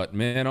this, but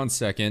man on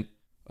second,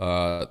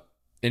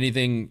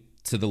 anything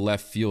to the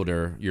left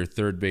fielder, your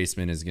third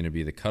baseman is going to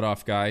be the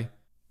cutoff guy.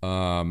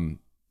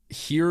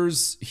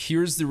 Here's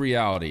the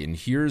reality, and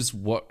here's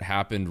what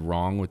happened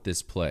wrong with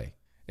this play.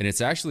 And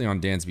it's actually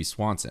on Dansby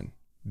Swanson,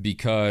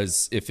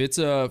 because if it's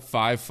a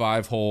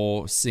 5-5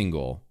 hole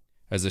single,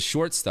 as a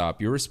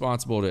shortstop, you're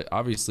responsible to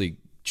obviously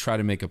try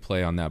to make a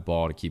play on that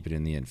ball to keep it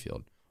in the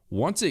infield.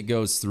 Once it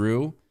goes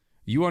through,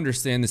 you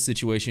understand the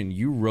situation,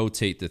 you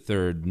rotate to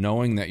third,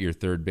 knowing that your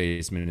third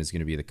baseman is going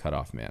to be the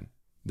cutoff man.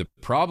 The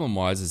problem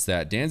is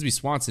that Dansby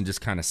Swanson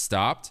just kind of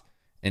stopped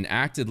and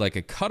acted like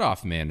a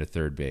cutoff man to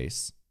third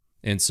base.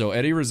 And so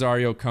Eddie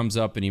Rosario comes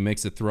up and he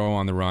makes a throw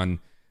on the run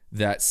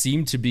that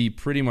seemed to be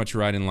pretty much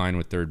right in line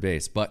with third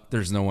base, but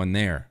there's no one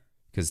there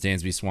because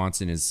Dansby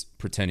Swanson is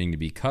pretending to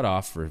be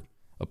cutoff for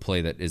a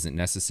play that isn't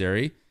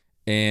necessary.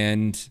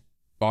 And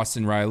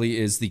Austin Riley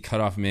is the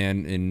cutoff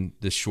man in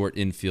the short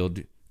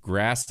infield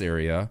grass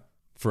area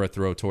for a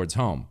throw towards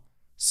home.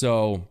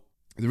 So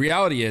the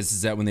reality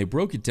is that when they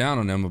broke it down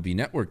on MLB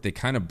Network, they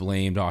kind of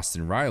blamed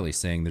Austin Riley,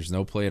 saying there's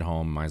no play at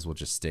home, might as well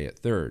just stay at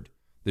third.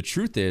 The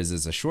truth is,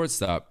 as a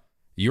shortstop,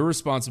 your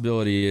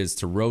responsibility is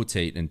to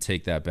rotate and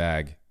take that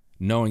bag,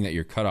 knowing that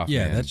your cutoff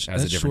man has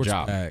a different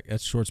job.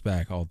 That's shorts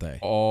back all day.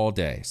 All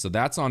day. So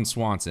that's on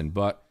Swanson.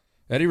 But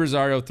Eddie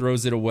Rosario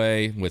throws it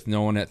away with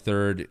no one at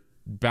third,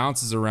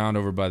 bounces around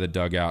over by the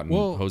dugout, and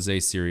Jose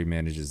Siri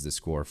manages to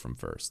score from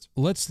first.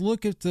 Let's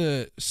look at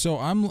so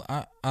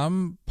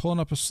I'm pulling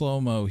up a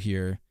slow-mo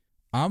here.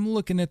 I'm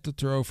looking at the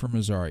throw from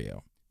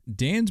Rosario.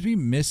 Dansby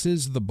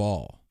misses the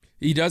ball.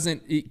 He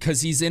doesn't,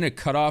 because he's in a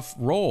cutoff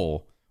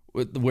role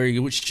where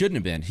he shouldn't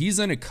have been. He's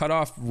in a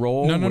cutoff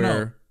role.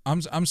 No.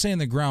 I'm saying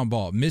the ground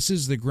ball.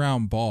 Misses the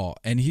ground ball,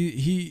 and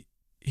he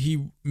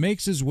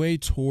makes his way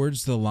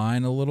towards the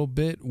line a little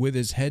bit with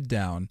his head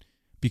down,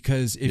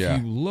 because if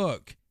you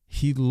look,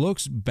 he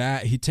looks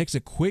back. He takes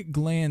a quick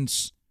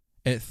glance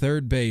at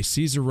third base,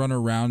 sees a runner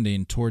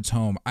rounding towards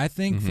home. I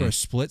think for a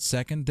split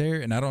second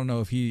there, and I don't know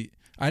if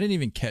I didn't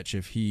even catch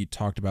if he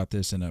talked about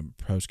this in a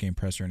post-game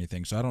press or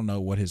anything, so I don't know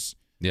what his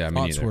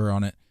thoughts were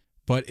on it.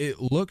 But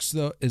it looks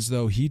as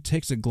though he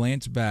takes a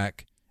glance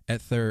back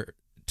at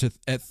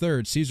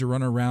third, sees a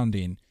runner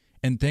rounding,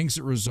 and thinks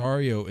that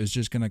Rosario is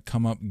just going to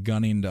come up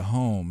gunning to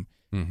home.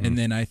 And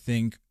then I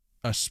think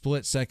a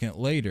split second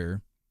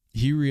later,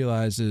 he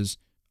realizes,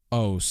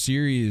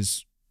 Siri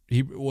is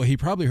he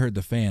probably heard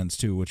the fans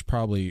too, which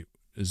probably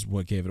is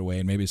what gave it away,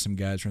 and maybe some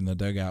guys from the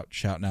dugout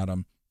shouting at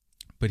him.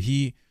 But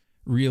he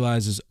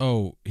realizes,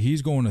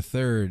 he's going to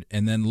third,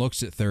 and then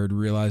looks at third,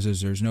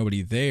 realizes there's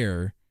nobody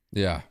there.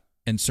 Yeah.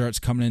 And starts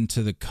coming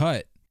into the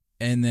cut,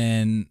 and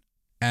then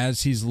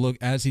as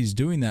he's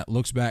doing that,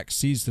 looks back,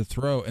 sees the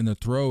throw, and the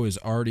throw is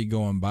already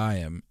going by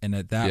him. And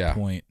at that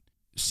point,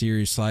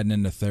 Siri's sliding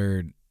into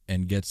third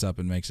and gets up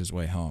and makes his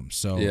way home.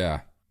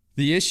 So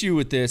the issue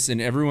with this, and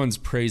everyone's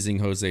praising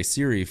Jose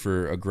Siri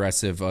for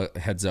aggressive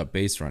heads-up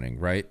base running,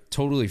 right?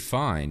 Totally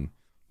fine.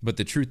 But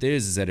the truth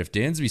is that if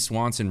Dansby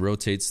Swanson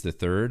rotates to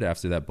third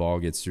after that ball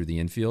gets through the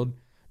infield,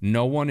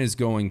 no one is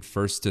going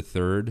first to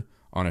third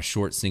on a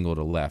short single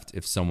to left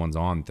if someone's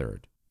on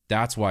third.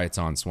 That's why it's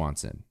on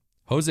Swanson.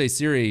 Jose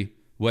Siri,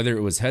 whether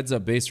it was heads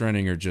up base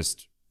running or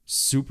just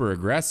super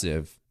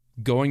aggressive,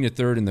 going to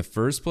third in the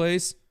first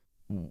place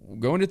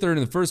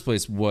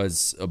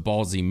was a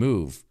ballsy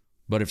move.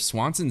 But if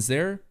Swanson's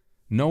there,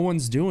 no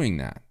one's doing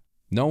that.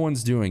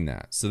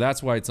 So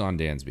that's why it's on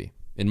Dansby,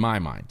 in my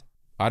mind.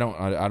 I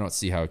don't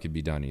see how it could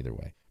be done either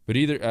way. But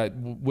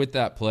with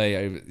that play,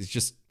 it's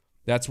just,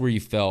 that's where you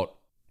felt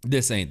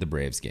this ain't the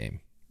Braves game.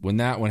 When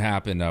that one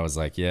happened, I was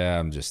like,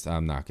 I'm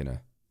not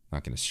gonna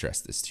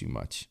stress this too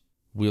much.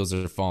 Wheels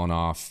are falling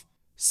off.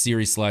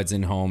 Siri slides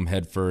in home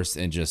head first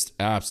and just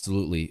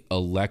absolutely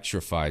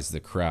electrifies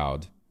the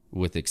crowd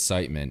with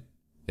excitement.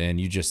 and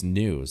you just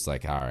knew. It's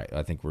like, all right,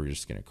 I think we're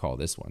just going to call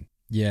this one.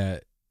 Yeah.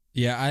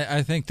 Yeah,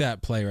 I think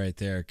that play right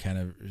there kind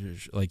of,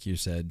 like you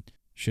said,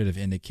 should have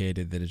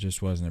indicated that it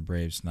just wasn't a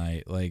Braves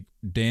night. Like,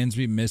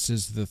 Dansby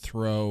misses the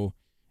throw,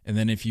 and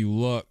then if you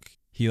look,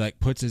 he, like,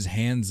 puts his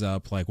hands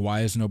up, like,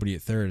 why is nobody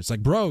at third? It's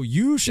like, bro,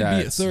 you should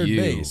be at third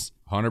base.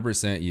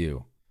 100%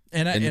 you.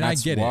 And I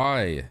get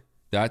it.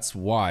 That's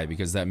why,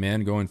 because that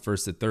man going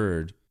first to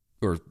third,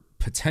 or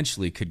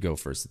potentially could go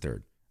first to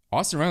third.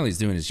 Austin Riley's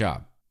doing his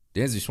job.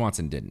 Dansby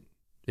Swanson didn't.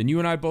 And you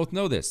and I both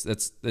know this.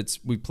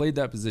 We played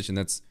that position.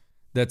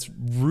 That's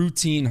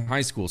routine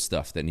high school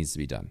stuff that needs to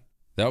be done.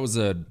 That was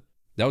a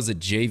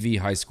JV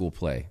high school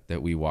play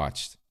that we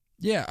watched.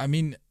 Yeah, I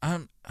mean,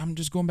 I'm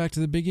just going back to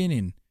the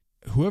beginning.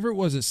 Whoever it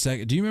was at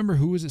second, do you remember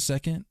who was at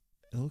second?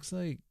 It looks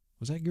like,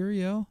 was that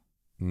Gurriel?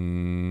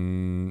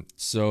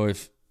 So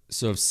if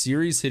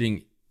Siri's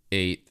hitting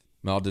 8th,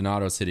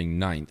 Maldonado's hitting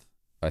 9th,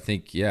 I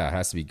think, it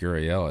has to be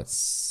Gurriel.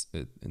 It's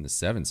in the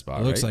 7th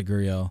spot. It looks like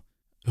Gurriel.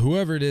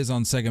 Whoever it is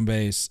on second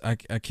base, I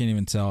can't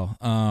even tell.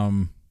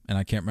 And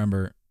I can't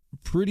remember.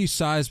 Pretty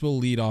sizable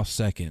lead off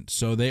second,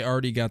 so they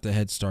already got the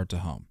head start to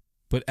home.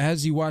 But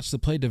as you watch the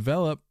play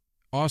develop,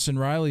 Austin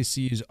Riley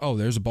sees, oh,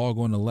 there's a ball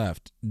going to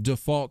left,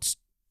 defaults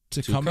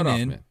to coming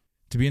in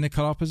to be in a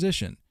cutoff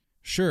position.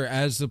 Sure,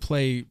 as the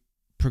play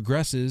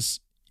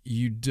progresses,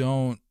 you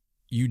don't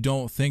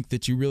think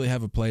that you really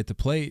have a play at the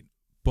plate,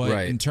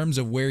 but in terms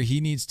of where he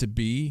needs to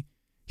be,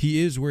 he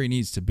is where he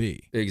needs to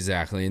be.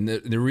 Exactly, and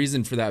the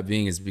reason for that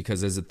being is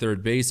because as a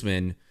third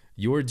baseman,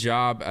 your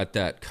job at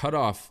that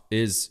cutoff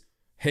is,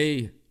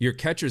 hey, your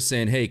catcher's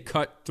saying, hey,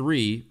 cut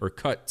 3 or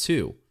cut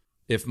 2.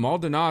 If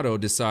Maldonado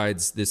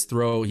decides this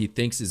throw he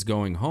thinks is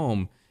going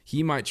home,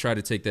 he might try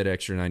to take that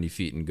extra 90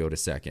 feet and go to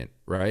second,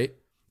 right?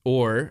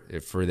 Or,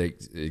 if for the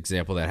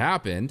example that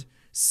happened,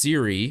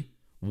 Siri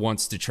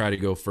wants to try to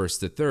go first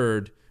to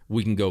third,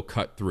 we can go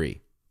cut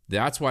 3.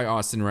 That's why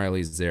Austin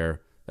Riley's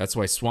there. That's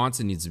why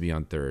Swanson needs to be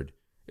on third.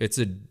 It's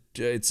a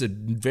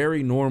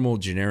very normal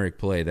generic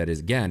play that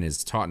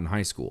is taught in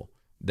high school.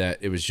 That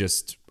it was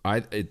just,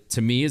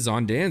 to me, is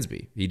on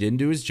Dansby. He didn't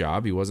do his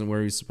job. He wasn't where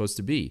he was supposed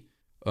to be.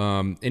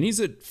 And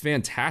he's a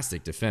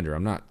fantastic defender.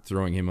 I'm not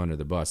throwing him under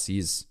the bus.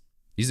 He's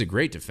a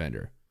great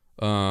defender.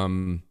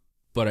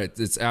 But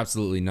it's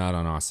absolutely not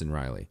on Austin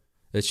Riley.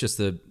 It's just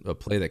a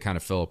play that kind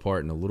of fell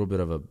apart and a little bit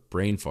of a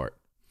brain fart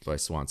by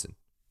Swanson.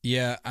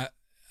 Yeah,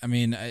 I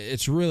mean,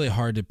 it's really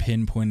hard to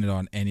pinpoint it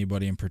on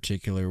anybody in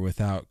particular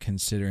without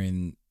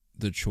considering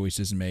the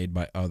choices made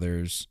by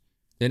others.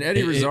 And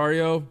Eddie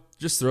Rosario,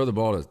 just throw the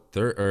ball to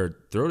third, or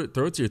throw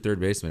it to your third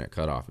baseman at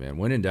cutoff, man.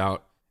 When in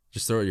doubt,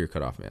 just throw it to your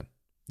cutoff man.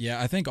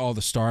 Yeah, I think all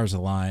the stars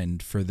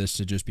aligned for this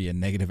to just be a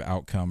negative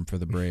outcome for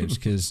the Braves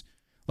because,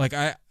 like,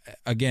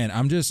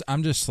 I'm just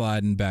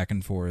sliding back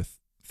and forth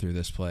through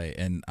this play,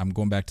 and I'm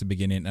going back to the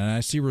beginning, and I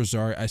see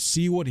Rosario. I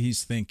see what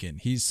he's thinking.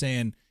 He's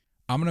saying,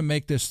 I'm going to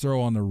make this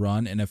throw on the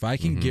run, and if I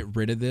can get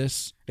rid of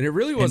this. And it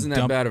really wasn't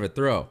that bad of a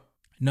throw.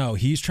 No,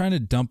 he's trying to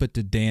dump it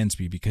to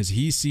Dansby because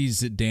he sees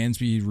that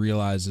Dansby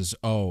realizes,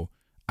 oh,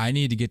 I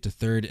need to get to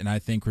third, and I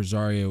think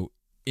Rosario,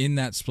 in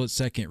that split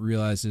second,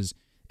 realizes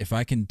if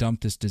I can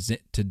dump this to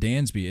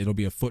Dansby, it'll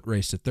be a foot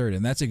race to third,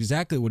 and that's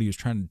exactly what he was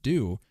trying to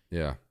do.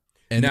 Yeah.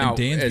 And now,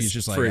 then Dansby's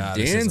just like,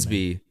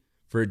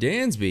 for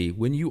Dansby,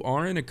 when you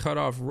are in a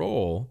cutoff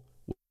role,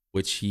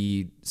 which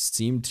he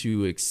seemed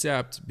to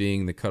accept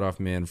being the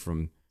cutoff man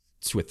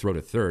to a throw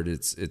to third,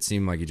 it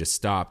seemed like he just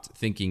stopped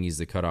thinking he's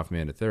the cutoff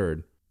man to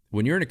third.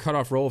 When you're in a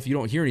cutoff role, if you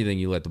don't hear anything,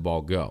 you let the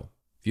ball go.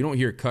 If you don't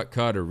hear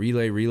cut, or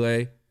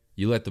relay,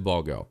 you let the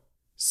ball go.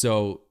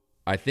 So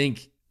I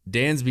think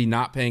Dansby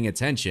not paying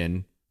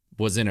attention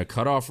was in a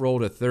cutoff role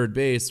to third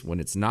base when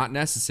it's not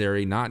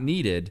necessary, not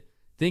needed,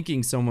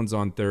 thinking someone's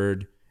on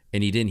third,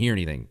 and he didn't hear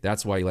anything.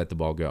 That's why he let the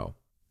ball go.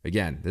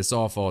 Again, this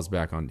all falls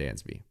back on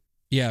Dansby.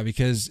 Yeah,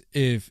 because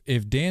if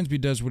Dansby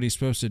does what he's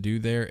supposed to do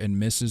there and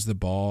misses the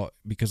ball,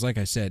 because like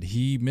I said,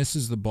 he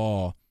misses the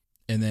ball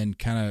and then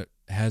kind of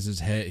has his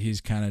head, he's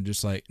kind of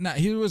just like,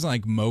 he wasn't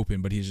like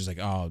moping, but he's just like,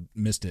 oh,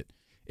 missed it.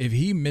 If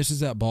he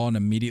misses that ball and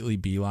immediately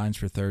beelines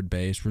for third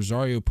base,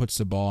 Rosario puts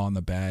the ball on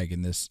the bag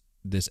and this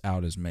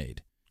out is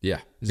made.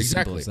 Yeah, it's exactly. as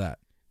simple as that.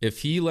 If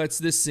he lets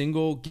this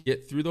single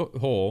get through the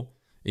hole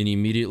and he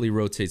immediately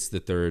rotates to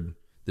third,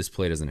 this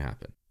play doesn't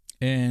happen.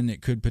 And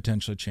it could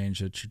potentially change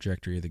the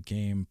trajectory of the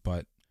game,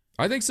 but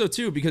I think so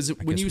too, because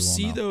when you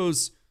see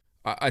those,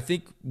 I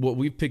think what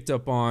we've picked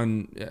up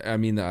on, I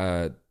mean,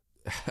 the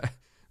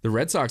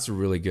Red Sox are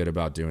really good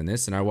about doing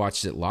this, and I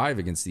watched it live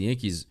against the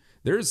Yankees.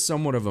 There's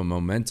somewhat of a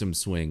momentum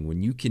swing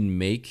when you can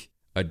make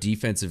a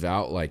defensive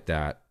out like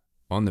that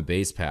on the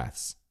base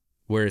paths,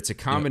 where it's a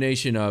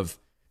combination of,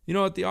 you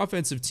know what, the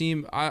offensive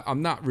team,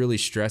 I'm not really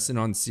stressing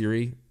on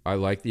Siri. I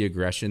like the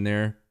aggression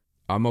there.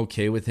 I'm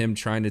okay with him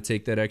trying to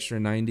take that extra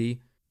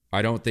 90.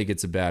 I don't think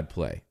it's a bad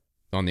play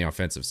on the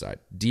offensive side.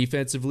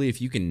 Defensively,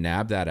 if you can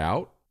nab that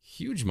out,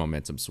 huge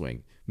momentum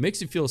swing.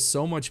 Makes you feel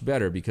so much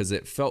better because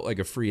it felt like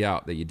a free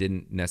out that you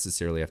didn't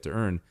necessarily have to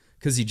earn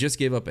because he just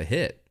gave up a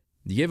hit.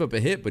 You gave up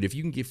a hit, but if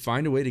you can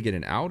find a way to get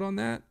an out on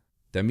that,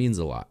 that means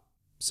a lot.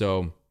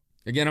 So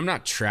again, I'm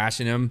not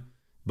trashing him,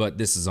 but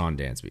this is on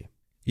Dansby.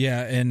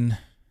 Yeah, and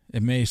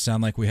it may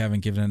sound like we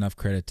haven't given enough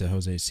credit to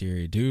Jose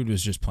Siri. Dude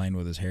was just playing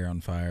with his hair on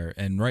fire,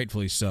 and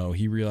rightfully so.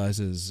 He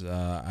realizes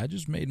I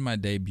just made my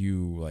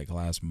debut like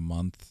last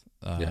month,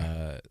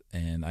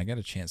 and I got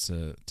a chance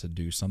to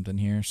do something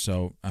here.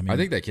 So I mean, I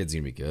think that kid's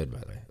gonna be good. By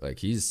the way,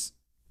 like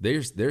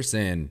they're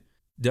saying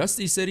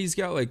Dusty said he's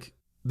got like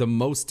the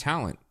most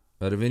talent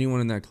out of anyone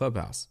in that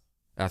clubhouse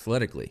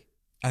athletically.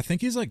 I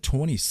think he's like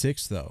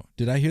 26 though.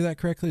 Did I hear that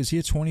correctly? Is he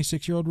a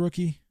 26-year-old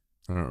rookie?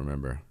 I don't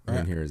remember. I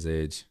didn't hear his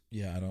age.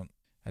 Yeah,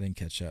 I didn't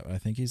catch that. I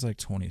think he's like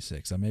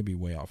 26. I may be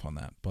way off on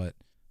that. But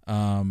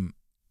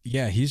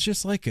yeah, he's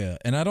just like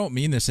and I don't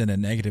mean this in a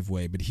negative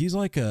way, but he's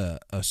like a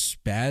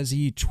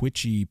spazzy,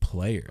 twitchy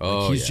player.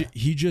 Oh, like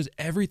he just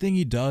everything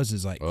he does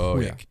is like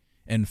quick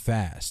and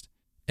fast.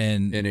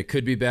 And it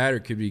could be bad or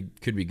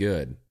it could be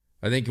good.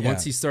 I think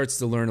once he starts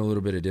to learn a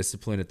little bit of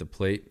discipline at the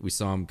plate, we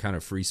saw him kind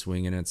of free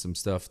swinging at some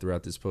stuff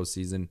throughout this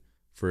postseason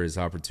for his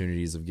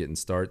opportunities of getting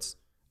starts.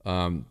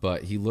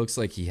 But he looks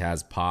like he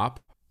has pop,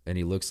 and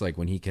he looks like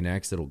when he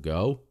connects, it'll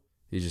go.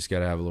 You just got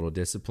to have a little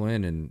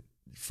discipline and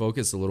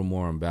focus a little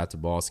more on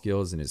bat-to-ball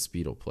skills, and his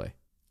speed will play.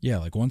 Yeah,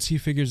 like once he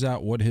figures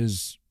out what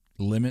his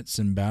limits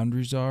and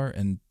boundaries are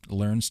and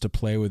learns to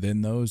play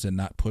within those and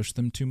not push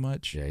them too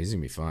much. Yeah, he's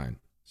going to be fine.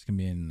 He's going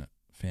to be in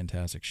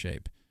fantastic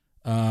shape.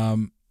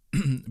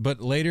 But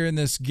later in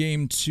this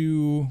game,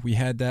 too, we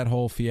had that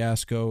whole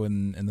fiasco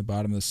in the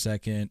bottom of the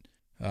second.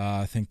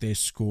 I think they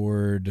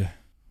scored...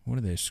 What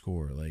did they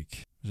score?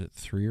 Like, was it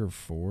 3 or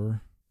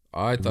 4?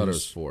 I thought it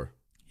was 4.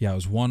 Yeah, it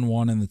was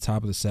 1-1 in the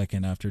top of the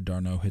second after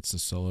Darno hits the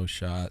solo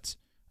shot.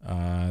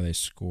 They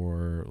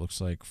score, looks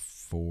like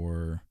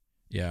 4.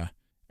 Yeah.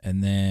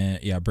 And then,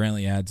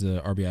 Brantley adds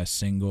a RBI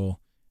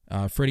single.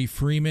 Freddie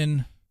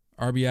Freeman,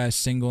 RBI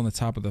single in the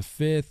top of the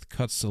 5th,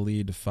 cuts the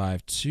lead to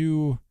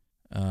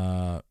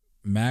 5-2.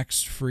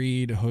 Max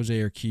Fried, Jose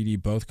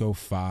Urquidy both go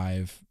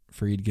 5.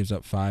 Fried gives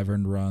up 5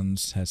 earned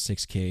runs, has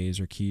 6 Ks.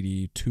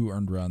 Urquidy, 2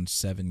 earned runs,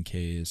 7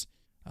 Ks.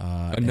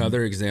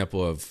 Another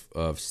example of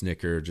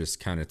Snitker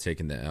just kind of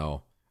taking the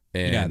L.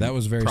 And yeah, that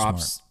was very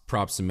smart.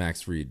 Props to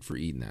Max Fried for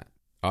eating that.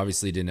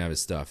 Obviously, he didn't have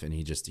his stuff, and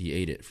he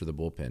ate it for the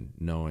bullpen,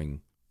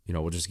 knowing,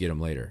 we'll just get him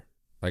later.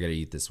 I got to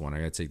eat this one. I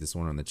got to take this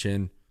one on the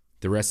chin.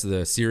 The rest of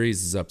the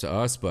series is up to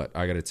us, but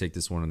I got to take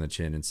this one on the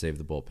chin and save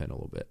the bullpen a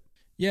little bit.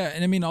 Yeah,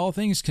 and I mean, all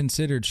things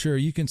considered, sure,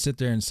 you can sit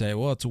there and say,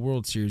 well, it's a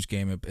World Series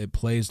game. It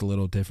plays a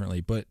little differently.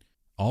 But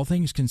all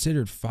things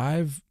considered,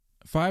 five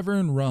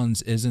earned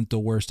runs isn't the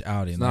worst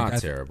outing. It's not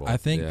terrible. I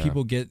think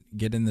people get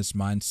in this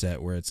mindset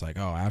where it's like,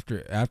 oh,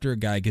 after a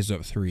guy gives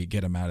up 3,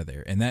 get him out of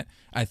there. And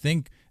I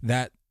think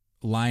that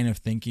line of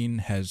thinking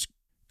has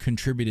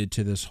contributed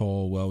to this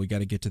whole, well, we got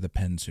to get to the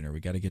pen sooner.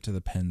 We got to get to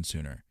the pen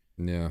sooner.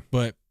 Yeah.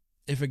 But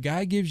if a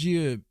guy gives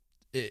you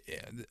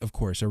of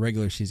course, a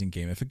regular season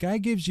game. If a guy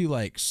gives you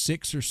like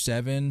 6 or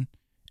 7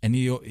 and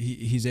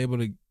he's able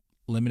to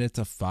limit it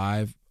to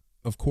 5,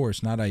 of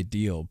course, not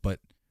ideal, but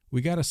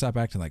we got to stop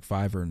acting like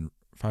 5 earned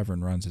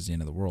runs is the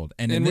end of the world.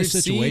 And in this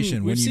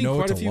situation, when you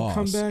know it's a loss.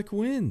 We've seen quite a few comeback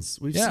wins.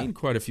 We've seen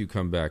quite a few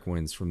comeback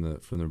wins from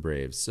the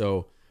Braves.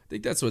 So I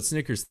think that's what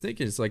Snitker's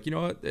thinking. It's like, you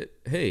know what?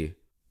 Hey,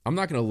 I'm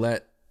not going to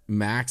let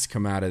Max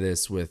come out of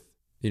this with,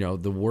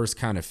 the worst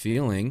kind of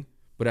feeling,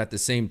 but at the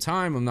same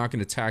time, I'm not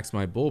going to tax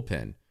my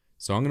bullpen.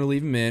 So I'm going to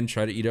leave him in,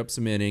 try to eat up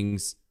some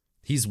innings.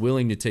 He's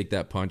willing to take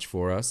that punch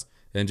for us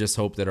and just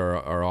hope that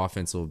our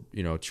offense will,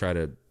 try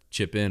to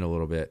chip in a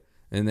little bit.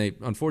 And they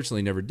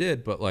unfortunately never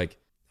did. But like,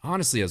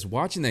 honestly, I was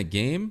watching that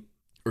game.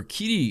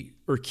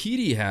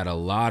 Urquidy had a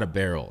lot of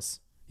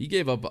barrels. He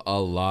gave up a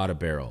lot of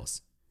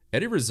barrels.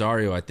 Eddie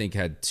Rosario, I think,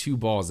 had 2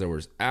 balls that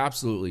were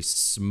absolutely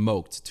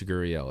smoked to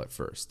Gurriel at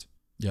first.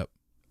 Yep.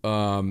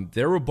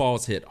 There were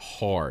balls hit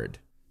hard.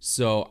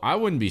 So I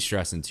wouldn't be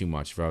stressing too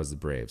much if I was the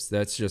Braves.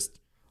 That's just...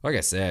 Like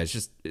I said,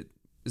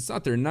 it's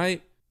not their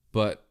night,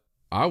 but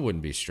I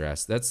wouldn't be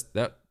stressed.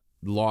 That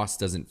loss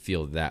doesn't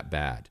feel that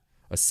bad.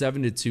 A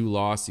 7-2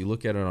 loss, you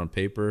look at it on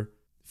paper,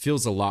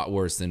 feels a lot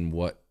worse than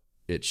what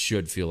it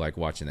should feel like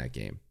watching that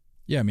game.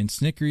 Yeah, I mean,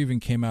 Snitker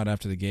even came out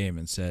after the game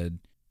and said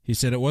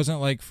it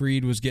wasn't like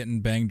Fried was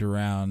getting banged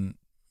around.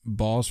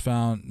 Balls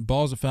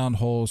that found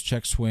holes,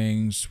 check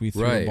swings, we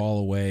threw a ball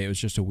away. It was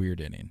just a weird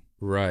inning.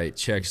 Right,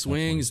 check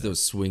swings,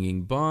 those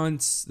swinging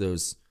bunts,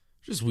 those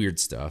just weird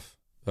stuff.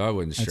 I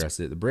wouldn't stress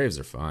it. The Braves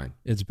are fine.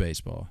 It's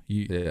baseball.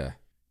 You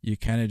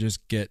kind of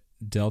just get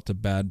dealt a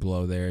bad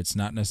blow there. It's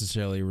not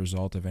necessarily a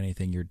result of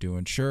anything you're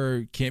doing.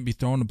 Sure, can't be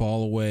throwing the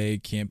ball away.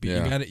 Can't be.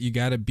 Yeah. You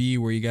got to be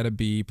where you got to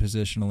be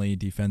positionally,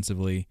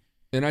 defensively.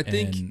 And I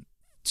think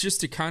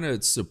just to kind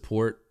of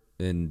support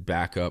and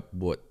back up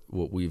what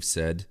we've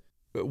said,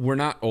 we're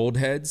not old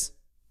heads,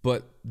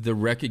 but the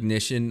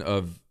recognition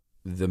of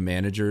the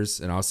managers,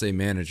 and I'll say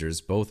managers,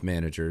 both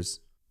managers,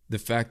 the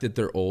fact that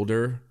they're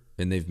older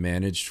and they've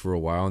managed for a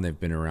while and they've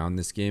been around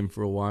this game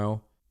for a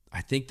while,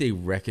 I think they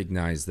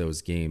recognize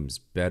those games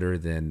better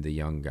than the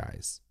young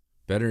guys,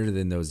 better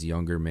than those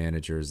younger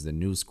managers, the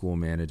new school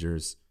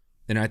managers.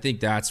 And I think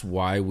that's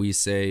why we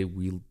say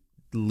we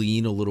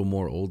lean a little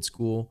more old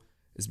school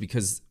is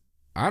because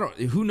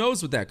who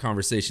knows what that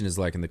conversation is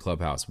like in the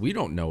clubhouse. We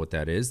don't know what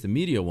that is. The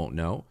media won't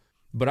know.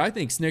 But I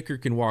think Snicker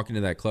can walk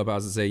into that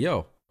clubhouse and say,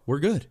 yo, we're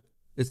good.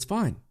 It's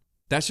fine.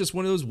 That's just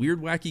one of those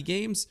weird, wacky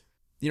games.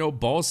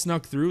 Balls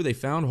snuck through. They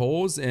found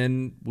holes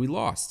and we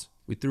lost.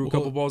 We threw a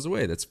couple balls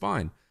away. That's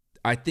fine.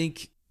 I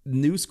think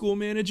new school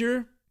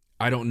manager,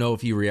 I don't know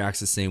if he reacts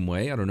the same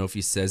way. I don't know if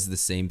he says the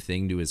same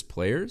thing to his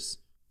players.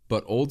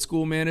 But old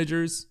school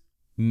managers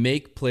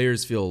make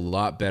players feel a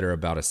lot better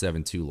about a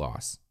 7-2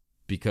 loss.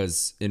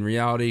 Because in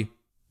reality,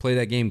 play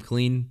that game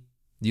clean.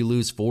 You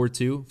lose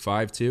 4-2,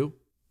 5-2.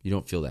 You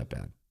don't feel that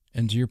bad.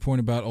 And to your point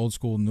about old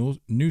school,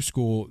 new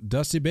school,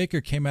 Dusty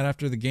Baker came out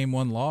after the game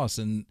 1 loss,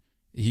 and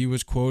he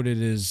was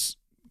quoted as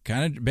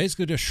kind of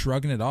basically just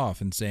shrugging it off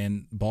and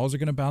saying balls are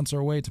going to bounce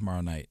our way tomorrow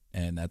night,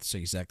 and that's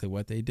exactly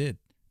what they did.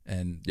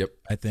 And yep.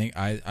 I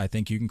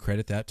think you can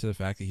credit that to the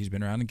fact that he's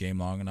been around the game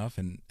long enough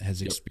and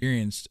has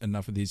experienced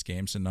enough of these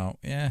games to know,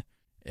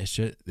 this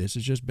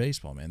is just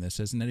baseball, man. This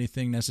isn't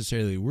anything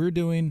necessarily we're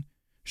doing.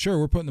 Sure,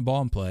 we're putting the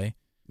ball in play.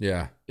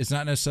 Yeah. It's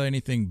not necessarily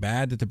anything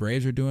bad that the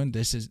Braves are doing.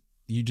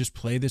 You just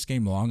play this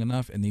game long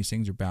enough and these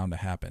things are bound to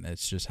happen.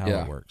 It's just how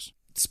it works.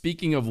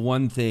 Speaking of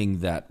one thing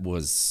that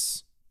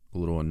was a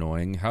little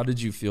annoying, how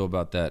did you feel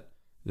about that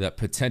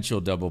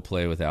potential double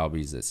play with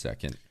Albies at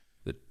second?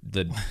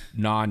 The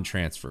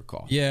non-transfer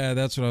call. Yeah,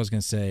 that's what I was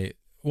going to say.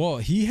 Well,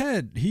 he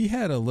had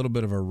a little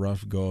bit of a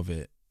rough go of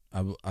it.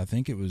 I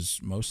think it was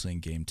mostly in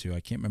game 2. I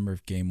can't remember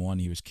if game 1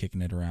 he was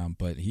kicking it around,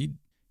 but he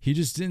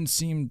just didn't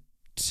seem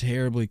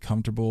terribly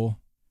comfortable.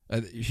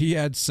 He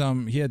had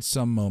some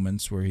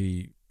moments where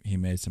he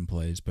made some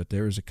plays, but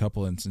there was a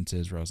couple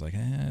instances where I was like,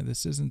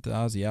 this isn't the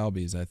Ozzie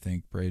Albies I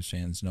think Braves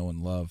fans know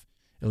and love,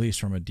 at least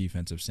from a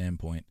defensive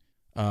standpoint.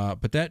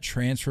 But that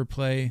transfer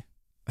play,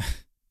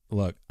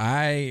 look,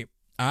 I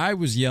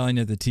was yelling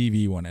at the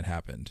TV when it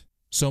happened.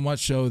 So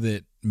much so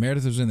that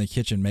Meredith was in the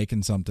kitchen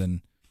making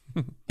something,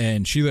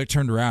 and she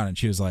turned around and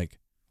she was like,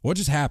 "What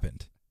just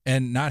happened?"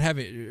 And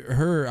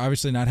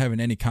obviously not having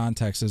any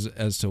context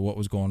as to what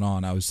was going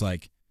on, I was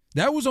like,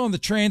 "That was on the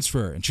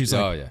transfer." And she's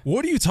like,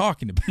 "What are you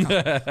talking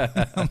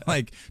about?" I'm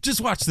like,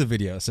 "Just watch the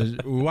video." So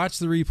we watched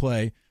the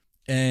replay,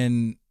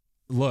 and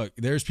look,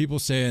 there's people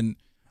saying,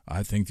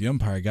 "I think the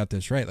umpire got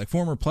this right." Like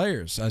former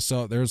players, I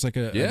saw there was like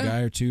a guy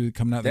or two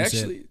coming out and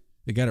said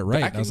they got it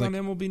right. Backing I was like,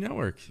 on MLB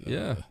Network.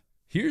 Yeah.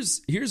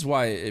 Here's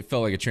why it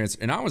felt like a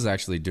transfer, and I was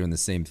actually doing the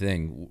same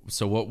thing.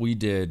 So what we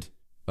did,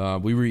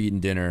 we were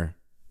eating dinner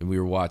and we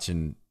were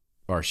watching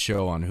our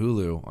show on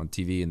Hulu on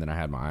TV, and then I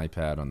had my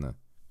iPad on the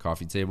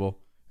coffee table,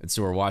 and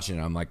so we're watching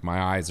it. I'm like, my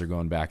eyes are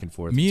going back and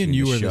forth. Me and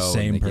you are the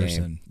same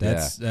person.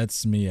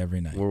 That's me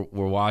every night. We're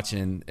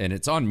watching, and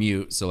it's on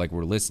mute, so like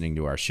we're listening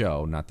to our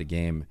show, not the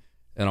game.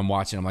 And I'm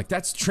watching. I'm like,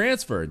 that's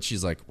transferred.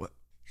 She's like, what?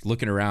 She's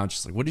looking around.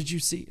 She's like, what did you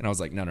see? And I was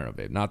like, no,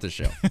 babe, not the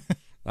show,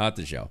 not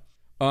the show.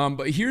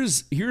 But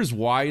here's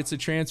why it's a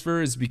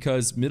transfer is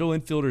because middle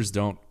infielders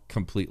don't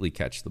completely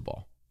catch the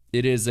ball.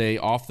 It is a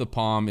off the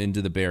palm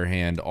into the bare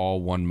hand,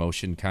 all one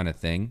motion kind of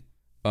thing.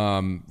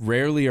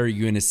 Rarely are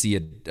you going to see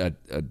a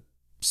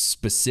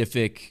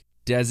specific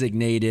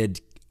designated,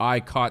 I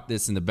caught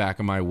this in the back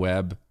of my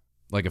web,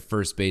 like a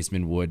first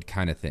baseman would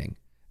kind of thing.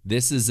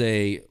 This is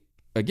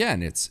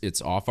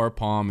it's off our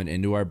palm and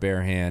into our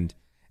bare hand.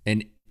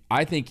 And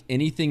I think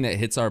anything that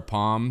hits our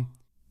palm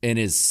and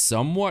is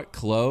somewhat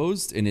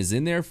closed and is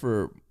in there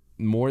for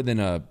more than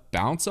a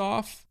bounce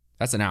off,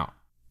 that's an out.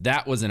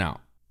 That was an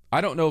out.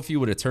 I don't know if he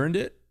would have turned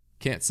it.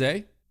 Can't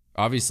say.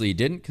 Obviously he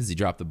didn't because he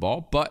dropped the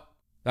ball, but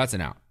that's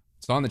an out.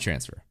 It's on the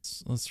transfer.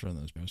 Let's run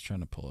those. I was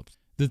trying to pull up.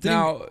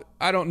 Now,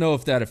 I don't know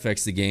if that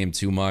affects the game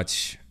too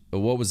much, but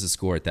what was the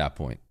score at that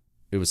point?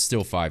 It was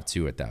still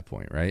 5-2 at that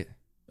point, right?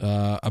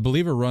 I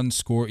believe a run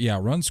scored. Yeah,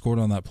 a run scored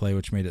on that play,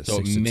 which made it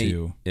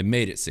 6-2. It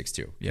made it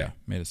 6-2. Yeah,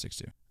 made it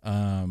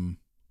 6-2.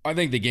 I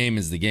think the game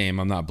is the game.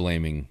 I'm not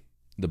blaming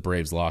the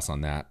Braves' loss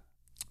on that.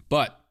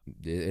 But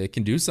it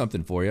can do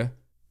something for you.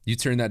 You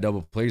turn that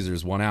double play,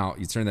 there's one out.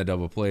 You turn that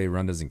double play,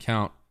 run doesn't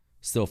count.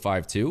 Still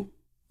 5-2.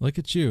 Look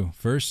at you.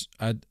 First,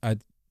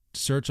 I'd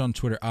search on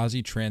Twitter,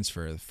 Ozzie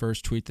transfer. The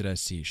first tweet that I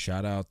see,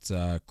 shout out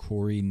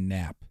Corey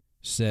Knapp,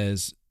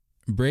 says,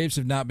 Braves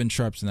have not been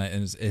sharp tonight,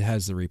 and it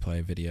has the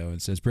replay video.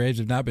 It says, Braves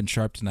have not been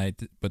sharp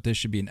tonight, but this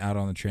should be an out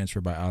on the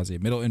transfer by Ozzie.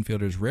 Middle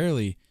infielders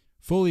rarely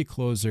fully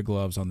close their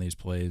gloves on these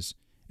plays.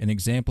 An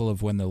example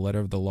of when the letter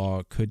of the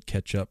law could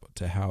catch up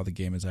to how the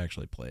game is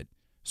actually played.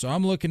 So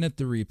I'm looking at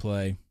the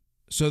replay.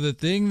 So the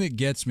thing that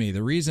gets me,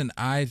 the reason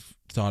I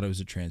thought it was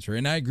a transfer,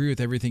 and I agree with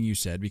everything you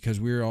said, because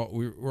we're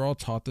all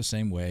taught the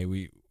same way.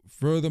 We,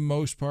 for the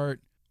most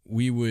part,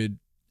 we would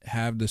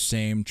have the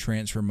same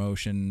transfer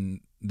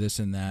motion, this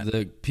and that.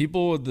 The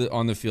people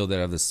on the field that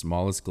have the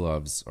smallest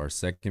gloves are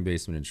second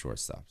basemen and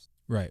shortstops.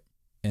 Right.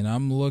 And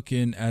I'm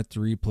looking at the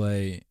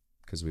replay.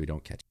 Because we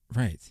don't catch it.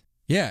 Right.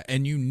 Yeah,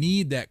 and you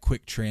need that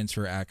quick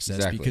transfer access.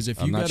 Exactly. Because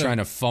if I'm not trying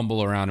to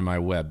fumble around in my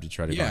web to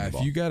try to find the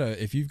ball.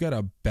 if you've got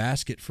a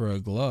basket for a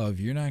glove,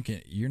 you're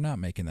not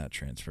making that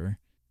transfer.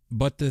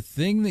 But the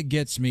thing that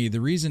gets me,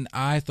 the reason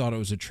I thought it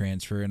was a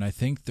transfer, and I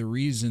think the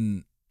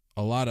reason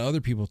a lot of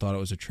other people thought it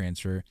was a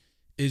transfer,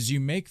 is you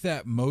make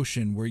that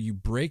motion where you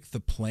break the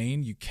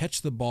plane, you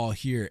catch the ball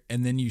here,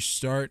 and then you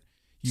start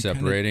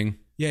separating.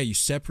 You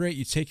separate,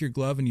 you take your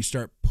glove and you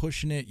start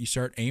pushing it, you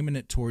start aiming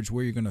it towards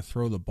where you're going to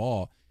throw the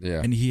ball.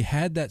 Yeah. And he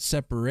had that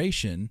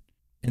separation,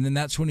 and then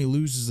that's when he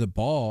loses the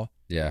ball.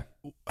 Yeah.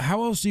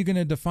 How else are you going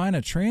to define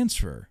a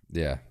transfer?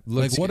 Yeah.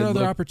 What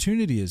other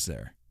opportunity is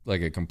there?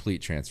 Like a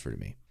complete transfer to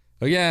me.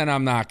 Again,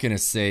 I'm not going to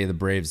say the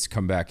Braves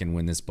come back and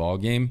win this ball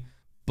game,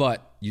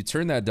 but you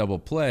turn that double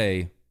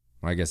play,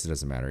 I guess it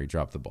doesn't matter. He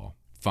dropped the ball.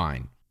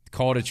 Fine.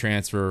 Call it a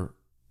transfer.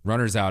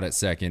 Runners out at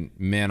second.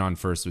 Man on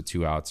first with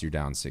 2 outs. You're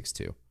down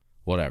 6-2.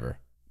 Whatever.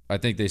 I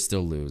think they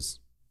still lose.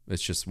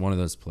 It's just one of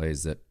those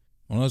plays,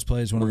 one of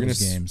those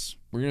games.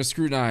 We're going to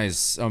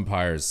scrutinize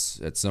umpires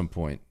at some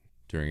point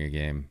during a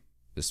game.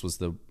 This was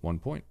the one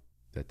point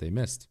that they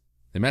missed.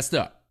 They messed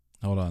up.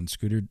 Hold on.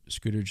 Scooter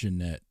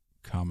Jeanette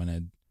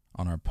commented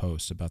on our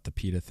post about the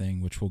PETA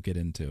thing, which we'll get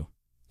into.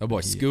 Oh,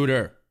 boy.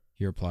 Scooter.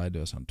 He replied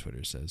to us on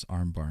Twitter, says,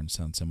 Arm Barn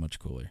sounds so much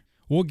cooler.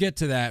 We'll get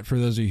to that for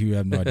those of you who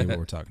have no idea what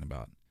we're talking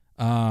about.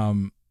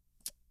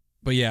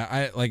 But yeah,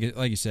 I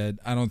like you said,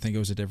 I don't think it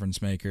was a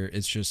difference maker.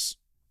 It's just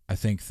I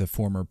think the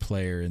former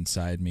player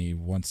inside me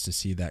wants to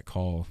see that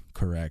call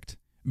correct.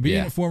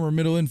 Being a former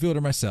middle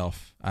infielder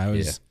myself, I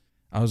was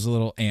a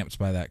little amped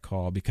by that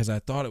call because I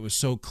thought it was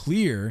so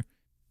clear.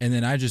 And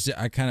then I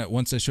kind of,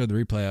 once I showed the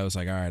replay, I was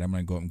like, all right, I'm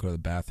going to go up and go to the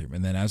bathroom.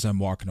 And then as I'm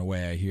walking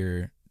away, I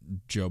hear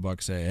Joe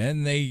Buck say,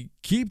 and they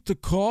keep the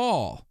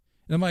call.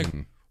 And I'm like,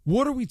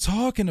 what are we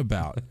talking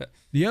about?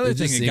 The other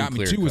thing that got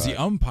me too was the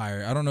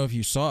umpire. I don't know if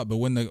you saw it, but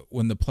when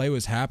the play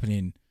was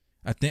happening,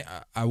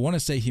 I want to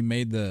say he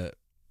made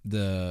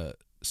the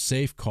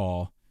safe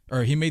call,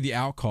 or he made the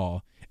out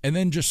call, and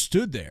then just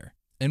stood there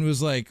and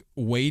was like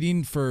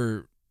waiting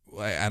for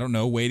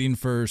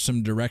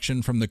some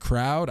direction from the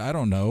crowd. I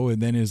don't know.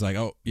 And then he's like,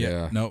 oh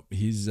yeah. Nope,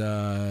 he's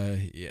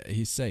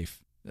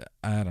safe.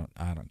 I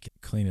don't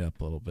clean it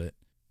up a little bit.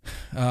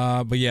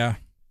 But yeah,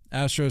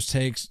 Astros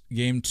takes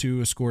game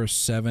 2, a score of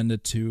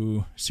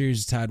 7-2. Series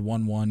is tied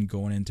 1-1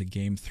 going into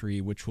game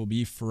 3, which will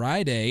be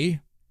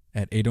Friday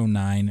at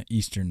 8:09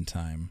 Eastern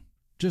time.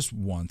 Just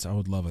once. I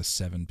would love a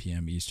 7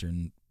 p.m.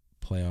 Eastern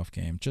playoff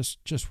game.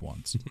 Just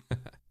once.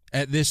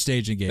 At this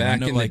stage of the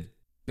game.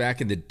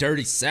 Back in the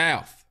dirty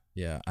South.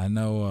 Yeah, I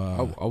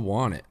know. I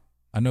want it.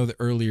 I know the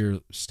earlier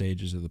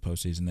stages of the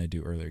postseason, they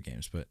do earlier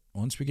games. But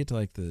once we get to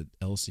like the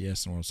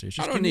LCS and World Series,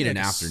 I don't need an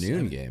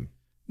afternoon game.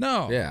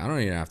 No. Yeah, I don't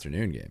need an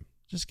afternoon game.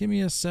 Just give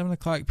me a 7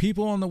 o'clock.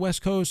 People on the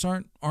West Coast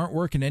aren't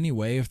working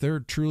anyway. If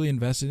they're truly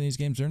invested in these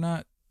games, they're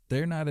not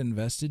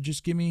invested.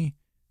 Just give me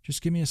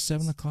a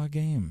 7 o'clock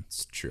game.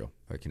 It's true.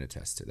 I can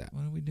attest to that.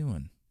 What are we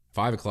doing?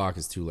 5 o'clock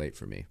is too late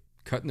for me.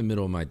 Cut in the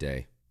middle of my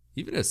day.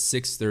 Even at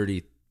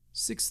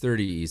 6:30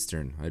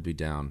 Eastern, I'd be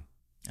down.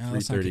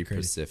 3:30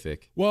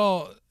 Pacific.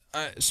 Well,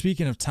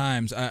 speaking of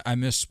times, I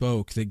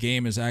misspoke. The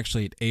game is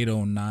actually at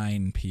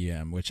 8:09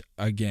 p.m., which,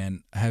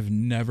 again, I have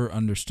never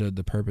understood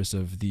the purpose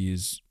of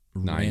these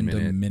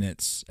random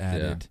minutes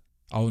added.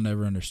 Yeah. I'll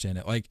never understand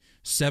it. Like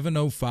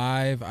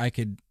 7:05, I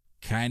could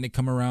kind of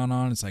come around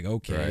on. It's like,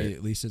 okay, right.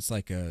 At least it's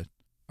like a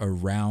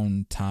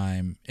round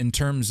time. In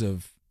terms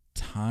of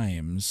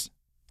times,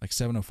 like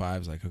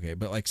 7:05 is like, okay.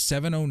 But like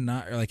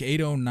 7:09 or like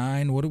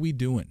 8:09, what are we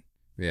doing?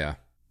 Yeah,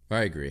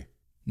 I agree.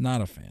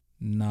 Not a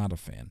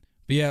fan.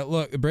 But yeah,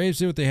 look, the Braves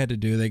did what they had to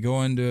do. They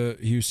go into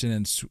Houston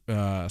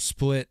and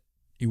split.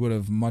 You would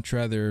have much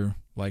rather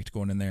liked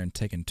going in there and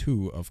taking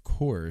 2, of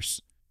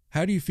course.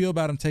 How do you feel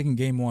about them taking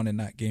game 1 and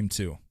not game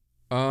 2?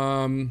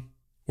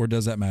 Or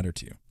does that matter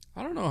to you?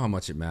 I don't know how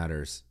much it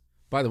matters.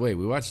 By the way,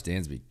 we watched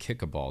Dansby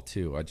kick a ball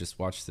too. I just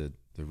watched the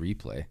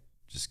replay.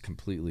 Just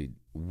completely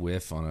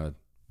whiff on a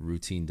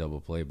routine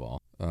double play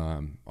ball.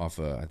 Off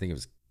I think it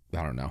was,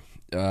 I don't know.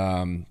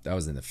 That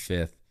was in the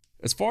 5th.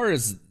 As far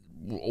as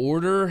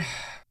order,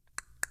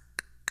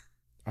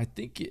 I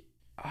think it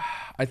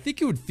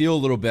would feel a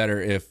little better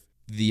if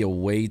the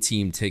away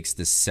team takes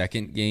the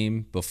second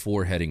game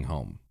before heading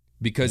home.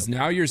 Because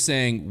now you're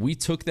saying we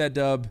took that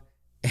dub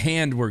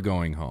and we're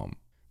going home.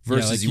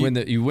 Versus you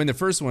win the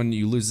first one,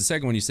 you lose the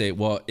second one, you say,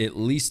 well, at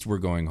least we're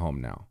going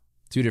home now.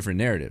 2 different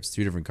narratives,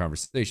 2 different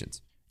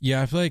conversations.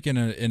 Yeah, I feel like in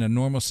a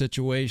normal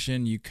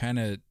situation, you kind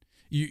of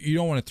you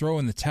don't want to throw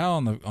in the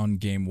towel on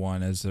game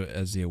 1 as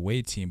the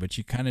away team, but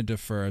you kind of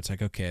defer. It's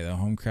like, okay, the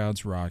home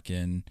crowd's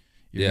rocking.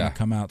 You're going to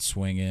come out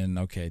swinging.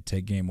 Okay,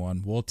 take game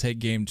 1. We'll take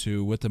game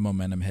 2 with the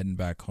momentum heading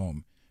back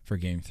home for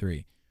game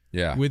 3.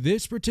 Yeah. With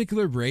this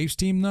particular Braves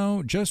team,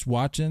 though, just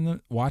watching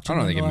the last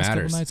couple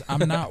nights,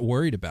 I'm not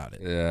worried about it.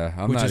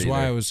 Yeah, which is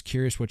why I was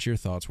curious what your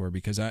thoughts were,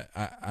 because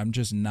I'm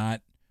just not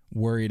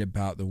worried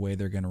about the way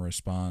they're going to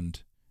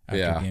respond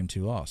after game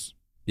 2 loss.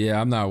 Yeah,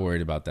 I'm not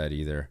worried about that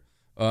either.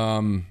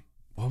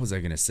 What was I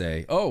going to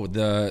say? Oh,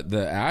 the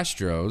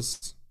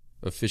Astros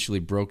officially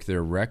broke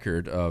their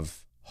record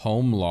of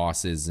home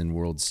losses in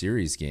World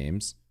Series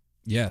games.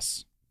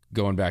 Yes.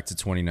 Going back to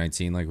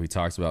 2019, like we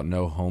talked about,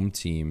 no home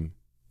team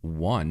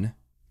won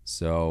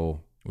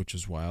So, which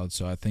is wild.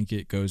 So I think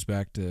it goes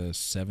back to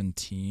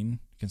 17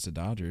 against the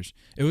Dodgers.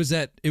 It was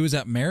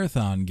that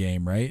marathon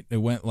game, right? It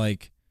went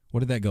like,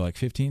 what did that go, like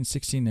 15,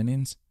 16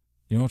 innings?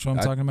 You know what I'm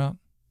talking about?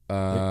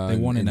 They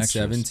won in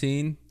extras.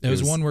 17. It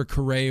was one where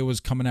Correa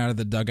was coming out of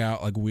the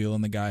dugout, like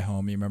wheeling the guy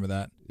home. You remember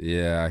that?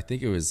 Yeah, I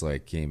think it was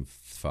like game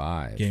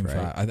 5. Game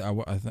right?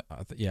 5.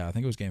 I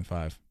think it was game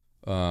 5.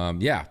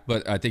 Yeah,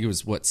 but I think it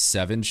was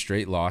 7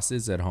 straight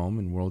losses at home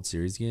in World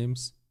Series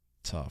games.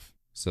 Tough.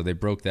 So they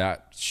broke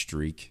that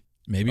streak.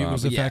 Maybe it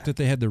was the fact that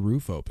they had the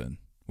roof open,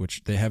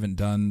 which they haven't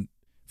done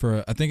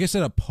for, I think I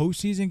said a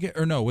postseason game,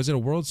 or no, was it a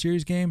World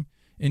Series game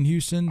in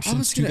Houston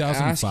since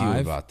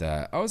 2005?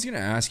 I was going to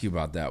ask you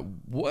about that.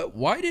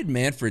 Why did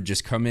Manfred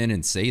just come in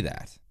and say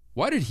that?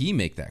 Why did he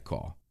make that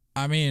call?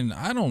 I mean,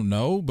 I don't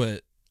know,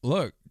 but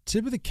look,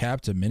 tip of the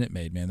cap to Minute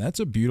Maid, man. That's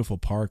a beautiful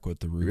park with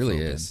the roof It really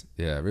open. is.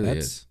 Yeah, it really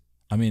is.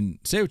 I mean,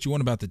 say what you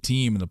want about the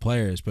team and the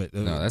players, but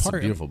no, that's a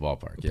beautiful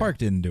ballpark. The park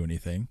didn't do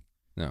anything.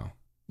 No.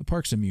 The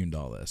park's immune to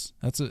all this.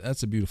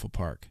 That's a beautiful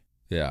park.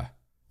 Yeah.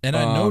 And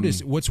I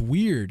noticed what's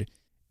weird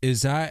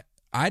is I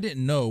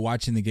didn't know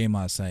watching the game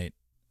last night.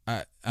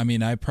 I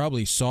mean, I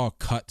probably saw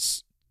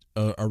cuts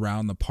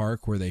around the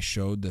park where they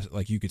showed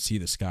like you could see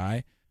the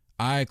sky.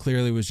 I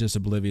clearly was just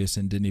oblivious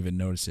and didn't even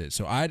notice it.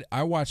 So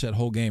I watched that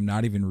whole game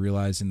not even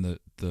realizing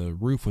the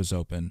roof was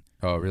open.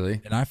 Oh, really?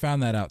 And I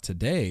found that out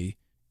today.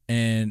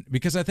 And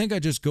because I think I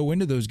just go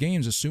into those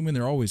games assuming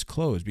they're always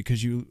closed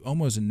because you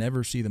almost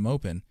never see them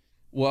open.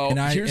 Well,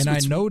 I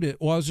noticed.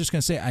 Well, I was just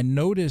gonna say I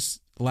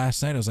noticed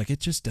last night. I was like,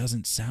 it just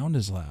doesn't sound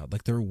as loud.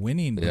 Like they're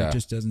winning, but it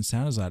just doesn't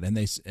sound as loud.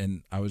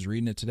 And I was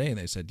reading it today, and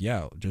they said,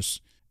 yeah,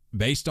 just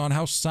based on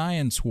how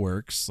science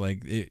works, like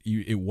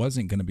it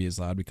wasn't gonna be as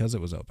loud because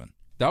it was open.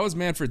 That was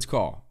Manfred's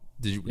call.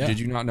 Did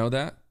you not know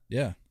that?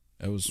 Yeah,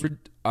 it was.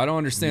 I don't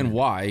understand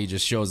why he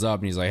just shows up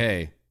and he's like,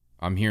 hey,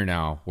 I'm here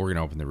now. We're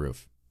gonna open the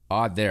roof.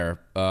 Odd there.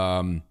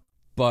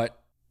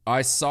 But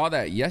I saw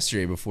that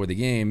yesterday before the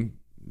game.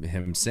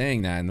 Him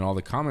saying that, and then all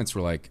the comments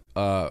were like,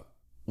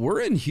 we're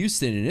in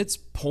Houston and it's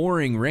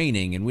pouring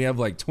raining and we have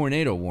like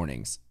tornado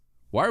warnings.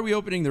 Why are we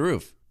opening the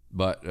roof?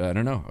 But I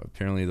don't know.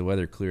 Apparently the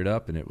weather cleared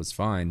up and it was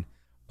fine.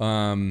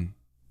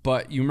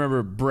 But you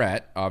remember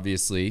Brett,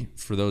 obviously,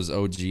 for those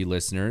OG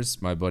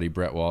listeners, my buddy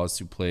Brett Wallace,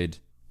 who played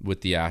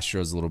with the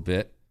Astros a little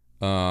bit.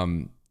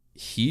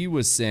 He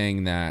was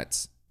saying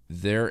that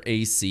their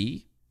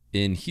AC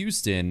in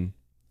Houston,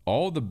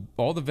 all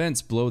the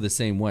vents blow the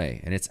same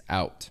way and it's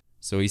out.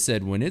 So he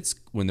said when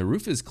the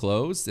roof is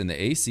closed and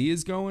the AC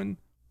is going,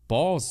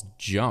 balls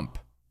jump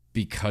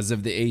because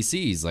of the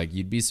ACs. Like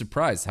you'd be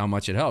surprised how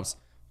much it helps.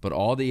 But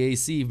all the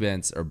AC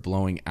vents are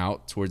blowing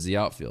out towards the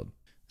outfield.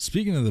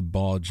 Speaking of the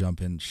ball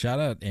jumping, shout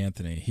out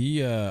Anthony.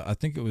 He I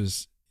think he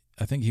was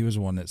the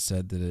one that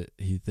said that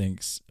he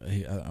thinks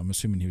I'm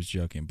assuming he was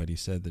joking, but he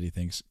said that he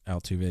thinks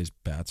Altuve's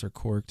bats are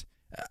corked.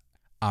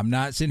 I'm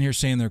not sitting here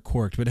saying they're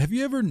corked, but have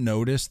you ever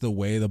noticed the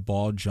way the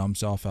ball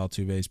jumps off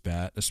Altuve's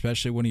bat,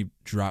 especially when he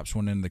drops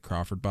one into the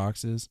Crawford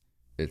boxes?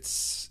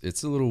 It's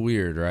a little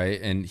weird, right?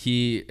 And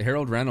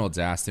Harold Reynolds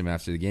asked him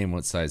after the game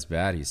what size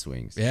bat he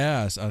swings.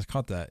 Yeah, I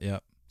caught that.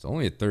 Yep. It's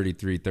only a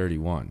 33,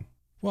 31.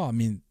 Well, I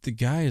mean, the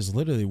guy is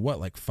literally what,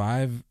 like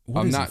 5?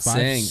 What I'm is not it,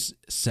 saying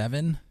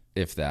 7.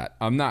 If that.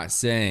 I'm not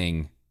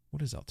saying.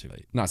 What is Altuve?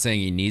 I'm not saying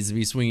he needs to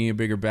be swinging a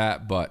bigger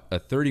bat, but a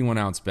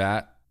 31-ounce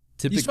bat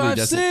typically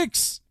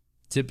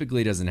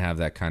typically doesn't have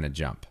that kind of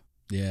jump.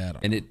 Yeah,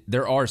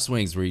 there are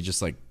swings where he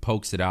just like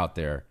pokes it out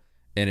there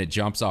and it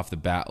jumps off the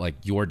bat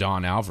like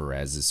Yordan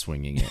Alvarez is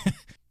swinging it.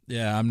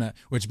 Yeah, I'm not.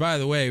 Which, by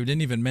the way, we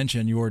didn't even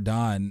mention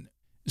Yordan.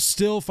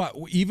 Still,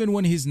 even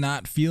when he's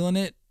not feeling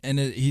it and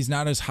he's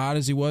not as hot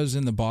as he was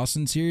in the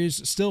Boston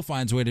series, still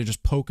finds a way to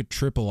just poke a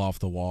triple off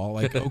the wall.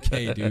 Like,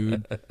 okay,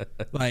 dude,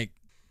 like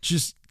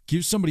just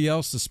give somebody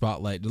else the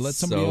spotlight to let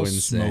somebody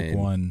else smoke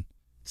one.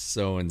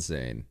 So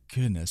insane.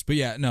 Goodness. But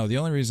yeah, no, the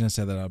only reason I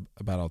said that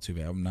about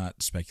Altuve, I'm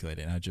not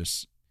speculating.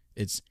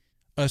 It's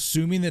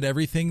assuming that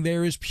everything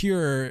there is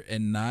pure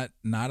and not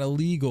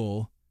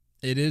illegal.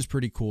 It is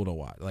pretty cool to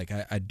watch. Like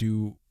I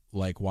do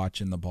like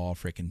watching the ball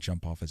freaking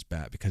jump off his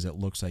bat because it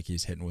looks like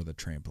he's hitting with a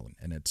trampoline,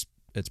 and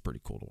it's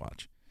pretty cool to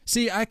watch.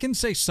 See, I can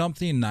say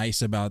something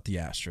nice about the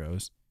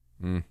Astros.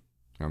 I'm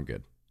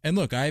good. And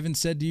look, I even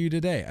said to you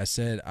today, I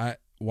said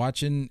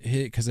watching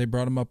hit because they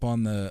brought him up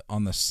on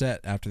the set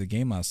after the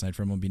game last night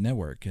from MLB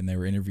Network, and they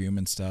were interviewing him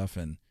and stuff,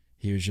 and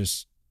he was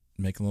just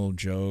making little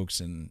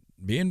jokes and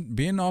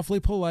being awfully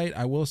polite.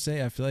 I will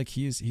say I feel like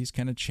he's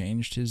kind of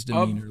changed his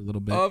demeanor a little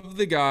bit. Of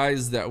the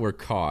guys that were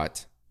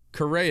caught,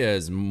 Correa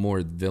is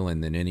more villain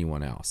than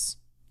anyone else.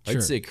 Sure.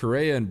 I'd say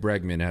Correa and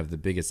Bregman have the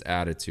biggest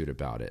attitude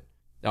about it.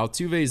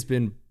 Altuve's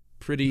been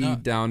pretty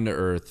down to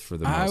earth for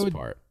the most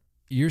part.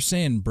 You're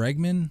saying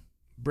Bregman?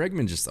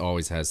 Bregman just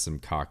always has some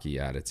cocky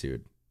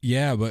attitude.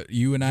 Yeah, but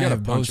you and I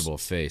have both. Punchable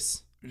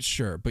face.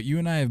 Sure, but you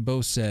and I have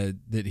both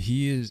said that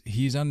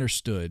he's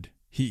understood.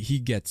 He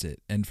gets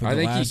it, and for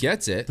he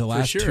gets it. The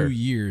last sure. 2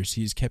 years,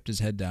 he's kept his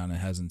head down and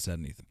hasn't said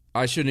anything.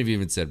 I shouldn't have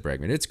even said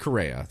Bregman. It's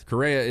Correa.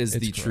 Correa is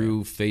the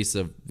true face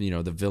of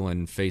the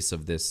villain face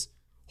of this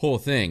whole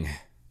thing.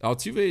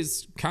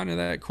 Altuve's kind of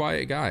that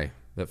quiet guy,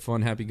 that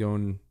fun,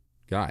 happy-going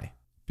guy.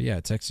 But yeah,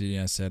 I texted you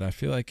and I said, I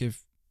feel like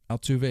if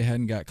Altuve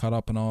hadn't got caught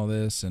up in all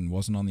this and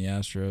wasn't on the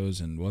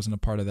Astros and wasn't a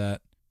part of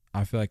that,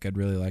 I feel like I'd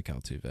really like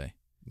Altuve.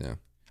 Yeah.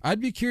 I'd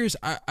be curious.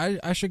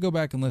 I should go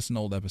back and listen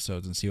to old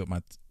episodes and see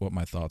what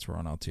my thoughts were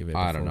on Altuve.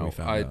 I don't know. We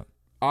found out.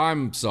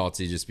 I'm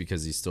salty just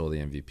because he stole the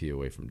MVP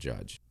away from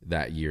Judge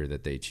that year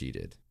that they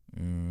cheated.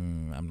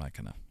 I'm not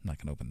gonna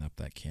open up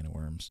that can of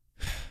worms.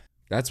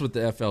 That's what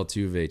the FL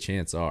Altuve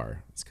chants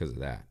are. It's because of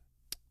that.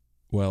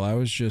 Well, I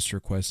was just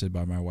requested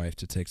by my wife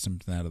to take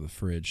something out of the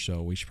fridge,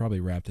 so we should probably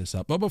wrap this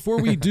up. But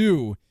before we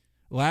do,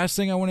 last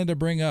thing I wanted to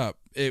bring up,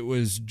 the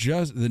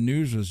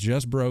news was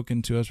just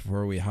broken to us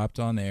before we hopped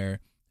on air.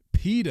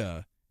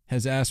 PETA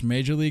has asked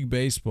Major League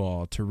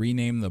Baseball to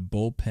rename the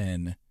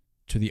bullpen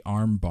to the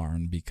arm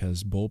barn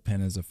because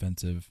bullpen is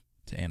offensive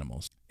to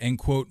animals and,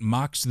 quote,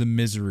 mocks the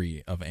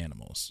misery of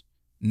animals.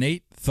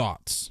 Nate,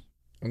 thoughts?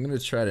 I'm going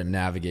to try to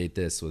navigate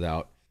this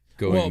without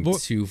going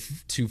too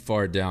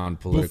far down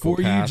political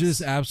paths. Before you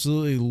just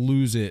absolutely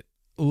lose it,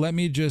 let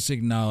me just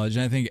acknowledge,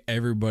 and I think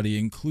everybody,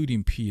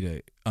 including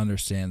PETA,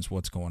 understands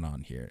what's going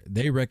on here.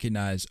 They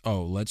recognize,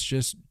 let's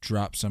just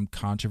drop some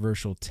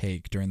controversial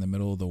take during the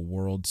middle of the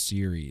World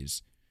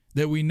Series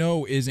that we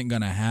know isn't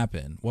going to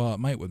happen. Well, it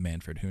might with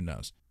Manfred, who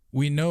knows?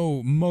 We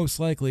know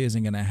most likely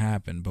isn't going to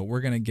happen, but we're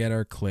going to get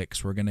our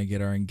clicks, we're going to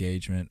get our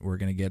engagement, we're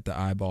going to get the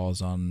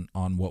eyeballs on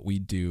what we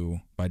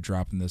do by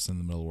dropping this in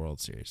the middle of the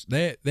World Series.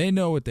 They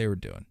know what they were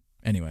doing.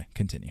 Anyway,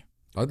 continue.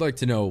 I'd like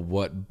to know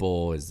what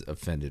bull is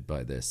offended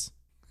by this.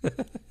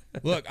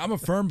 Look, I'm a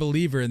firm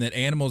believer in that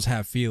animals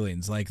have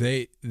feelings. Like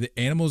the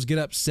animals get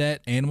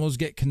upset, animals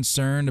get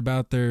concerned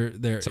about their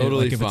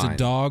totally like if fine. It's a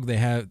dog,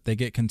 they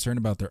get concerned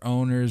about their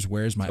owners.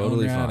 Where's my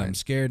totally owner at? fine. I'm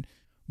scared.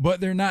 But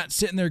they're not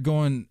sitting there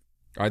going,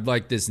 I'd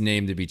like this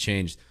name to be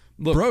changed.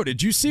 Look, bro,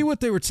 did you see what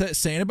they were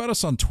saying about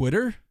us on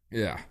Twitter?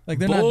 Yeah. Like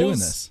they're not doing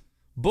this.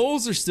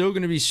 Bulls are still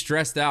going to be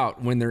stressed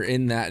out when they're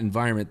in that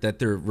environment that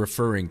they're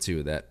referring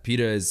to, that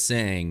PETA is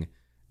saying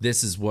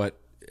this is what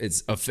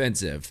is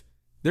offensive.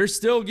 They're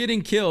still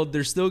getting killed,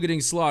 they're still getting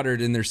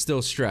slaughtered, and they're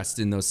still stressed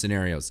in those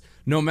scenarios,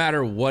 no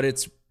matter what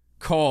it's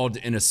called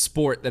in a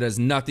sport that has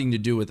nothing to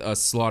do with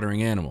us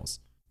slaughtering animals.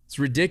 It's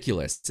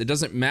ridiculous. It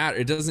doesn't matter.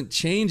 It doesn't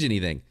change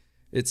anything.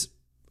 It's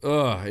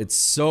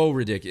so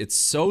ridiculous. It's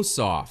so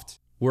soft.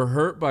 We're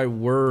hurt by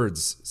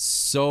words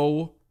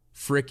so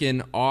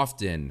freaking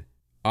often.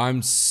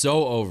 I'm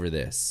so over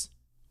this.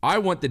 I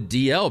want the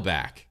DL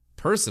back,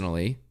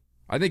 personally.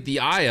 I think the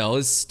IL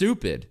is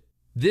stupid.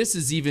 This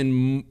is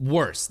even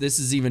worse. This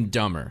is even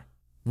dumber.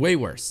 Way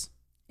worse.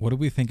 What do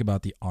we think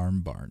about the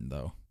arm barn,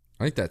 though?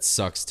 I think that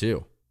sucks,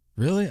 too.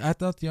 Really? I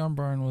thought the arm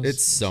barn was...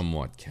 It's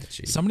somewhat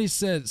catchy. Somebody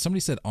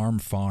said arm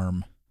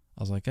farm.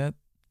 I was like, at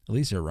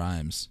least it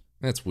rhymes.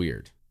 That's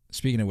weird.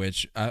 Speaking of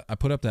which, I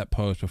put up that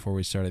post before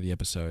we started the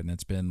episode, and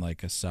it's been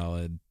like it's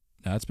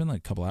been like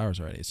a couple hours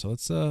already. So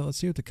let's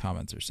see what the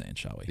comments are saying,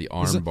 shall we? The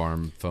arm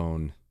barn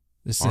phone.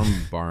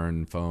 Arm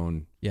barn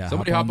phone. Yeah.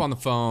 Somebody hop on the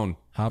phone.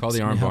 Call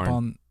the arm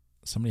barn.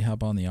 Somebody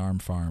hop on the arm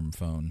farm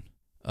phone.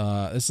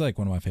 This is like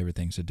one of my favorite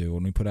things to do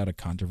when we put out a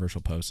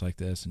controversial post like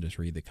this and just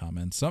read the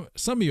comments.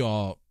 Some of you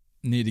all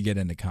need to get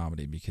into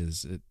comedy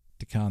because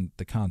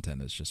the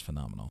content is just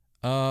phenomenal.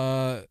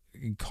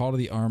 Call to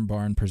the arm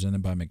barn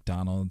presented by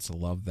McDonald's.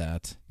 Love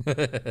that.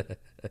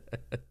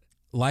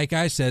 Like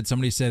I said,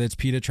 somebody said it's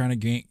PETA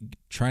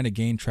trying to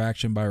gain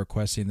traction by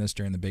requesting this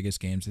during the biggest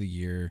games of the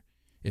year.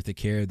 If they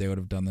cared, they would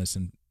have done this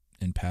in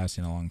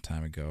passing a long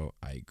time ago.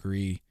 I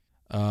agree.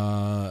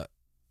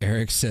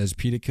 Eric says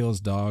PETA kills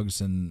dogs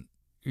and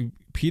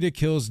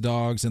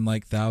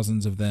like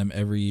thousands of them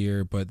every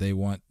year, but they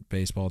want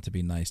baseball to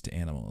be nice to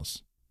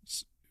animals.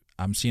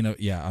 I'm seeing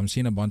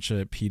a bunch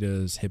of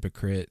PETA's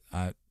hypocrite.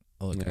 I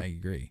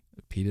agree.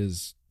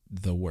 PETA's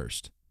the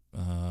worst.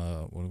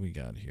 What do we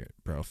got here,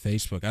 bro?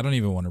 Facebook. I don't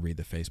even want to read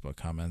the Facebook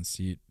comments.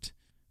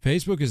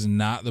 Facebook is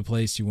not the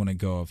place you want to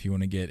go if you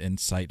want to get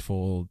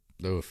insightful,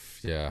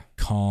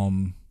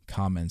 calm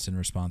comments in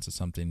response to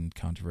something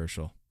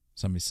controversial.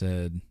 Somebody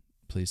said,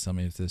 please tell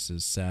me if this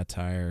is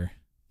satire.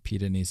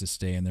 PETA needs to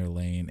stay in their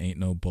lane. Ain't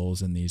no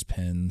bulls in these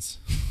pens.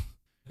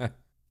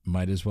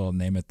 Might as well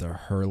name it the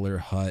Hurler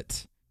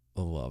Hut.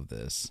 I love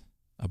this.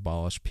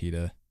 Abolish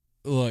PETA.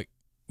 Look,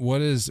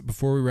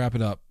 before we wrap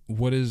it up,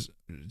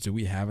 do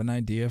we have an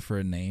idea for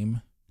a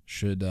name?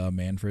 Should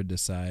Manfred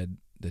decide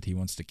that he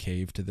wants to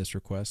cave to this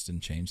request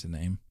and change the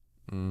name?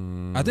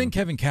 I think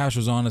Kevin Cash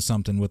was onto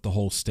something with the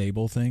whole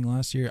stable thing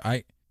last year.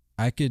 I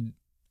could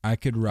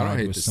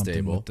ride with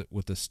something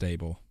with the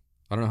stable.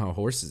 I don't know how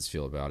horses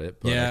feel about it,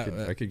 but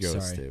yeah, I could go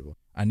with stable.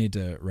 I need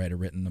to write a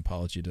written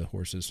apology to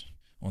horses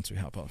once we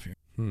hop off here.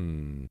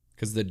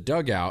 Because the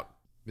dugout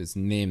is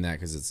named that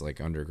because it's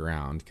like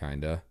underground,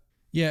 kind of.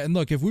 Yeah, and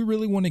look, if we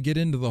really want to get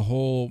into the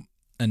whole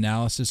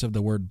analysis of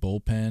the word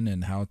bullpen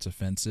and how it's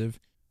offensive,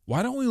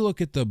 why don't we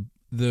look at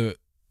the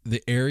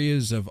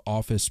areas of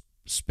office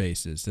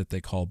spaces that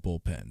they call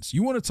bullpens?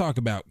 You want to talk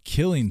about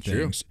killing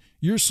things? True.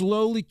 You're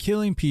slowly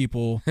killing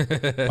people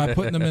by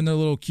putting them in their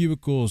little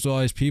cubicles. All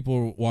these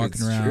people walking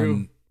It's around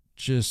true.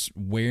 just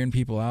wearing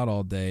people out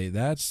all day.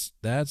 That's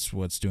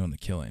what's doing the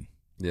killing.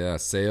 Yeah,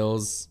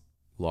 sales,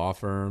 law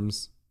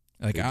firms.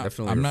 Like They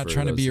definitely I'm not refer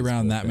trying to those be as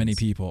around that many bullpens.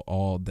 people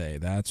all day.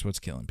 That's what's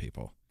killing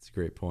people. It's a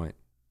great point.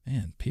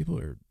 Man, people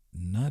are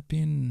not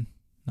being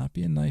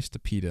nice to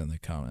PETA in the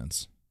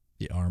comments.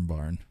 The arm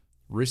barn.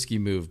 Risky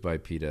move by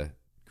PETA.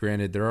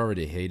 Granted, they're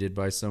already hated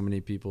by so many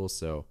people,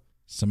 so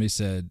Somebody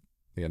said,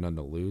 they got nothing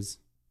to lose.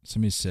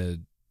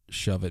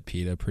 shove it,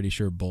 PETA. Pretty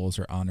sure Bulls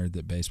are honored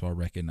that baseball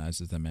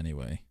recognizes them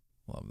anyway.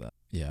 Love that.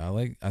 Yeah,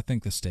 I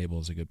think the stable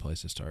is a good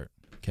place to start.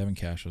 Kevin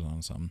Cash was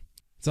on something.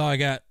 That's all I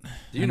got.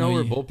 Do you know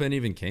where bullpen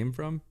even came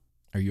from?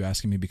 Are you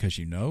asking me because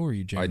you know, or are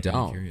you I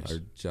genuinely don't.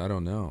 curious? I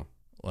don't know.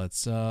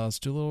 Let's do a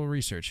little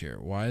research here.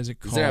 Why is it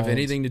called? Does it have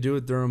anything to do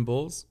with Durham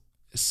Bulls?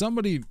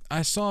 Somebody,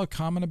 I saw a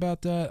comment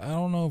about that. I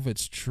don't know if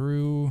it's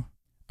true.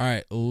 All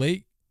right,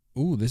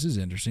 Ooh, this is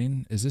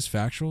interesting. Is this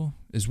factual?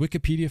 Is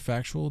Wikipedia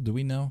factual? Do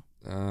we know?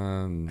 I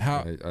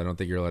don't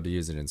think you're allowed to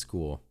use it in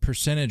school.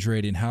 Percentage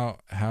rating. How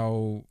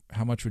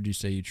much would you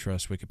say you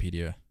trust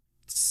Wikipedia?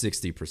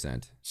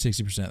 60%.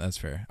 60%. That's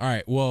fair. All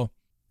right. Well,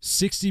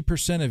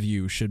 60% of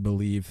you should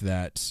believe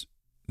that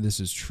this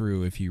is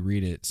true if you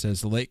read it. It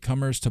says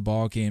latecomers to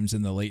ball games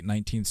in the late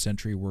 19th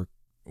century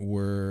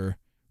were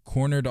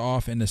cornered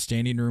off into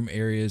standing room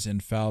areas in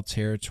foul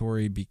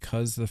territory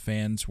because the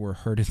fans were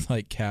herded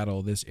like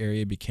cattle. This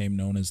area became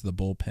known as the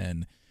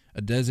bullpen,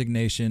 a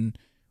designation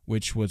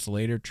which was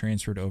later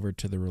transferred over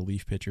to the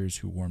relief pitchers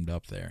who warmed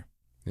up there.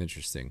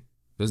 Interesting.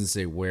 Doesn't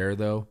say where,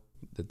 though,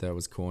 that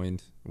was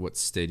coined. What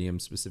stadium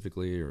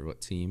specifically or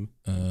what team?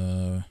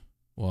 Well,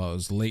 it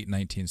was late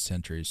 19th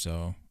century,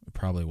 so it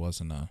probably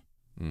wasn't a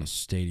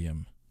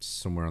stadium.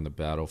 Somewhere on the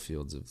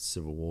battlefields of the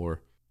Civil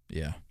War.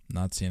 Yeah,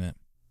 not seeing it.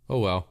 Oh,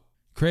 well.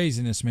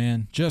 Craziness,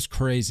 man. Just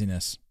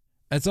craziness.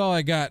 That's all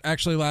I got.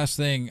 Actually, last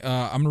thing,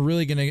 I'm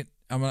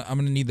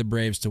gonna need the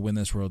Braves to win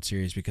this World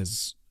Series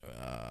because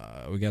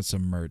we got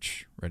some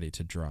merch ready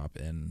to drop,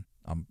 and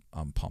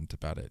I'm pumped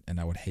about it. And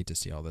I would hate to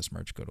see all this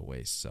merch go to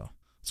waste. So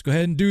let's go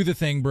ahead and do the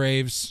thing,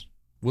 Braves.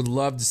 Would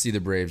love to see the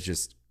Braves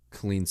just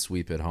clean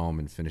sweep at home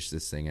and finish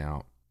this thing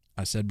out.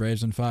 I said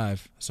Braves in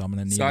 5, so I'm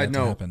gonna need Side that to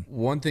note, happen.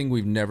 one thing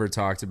we've never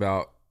talked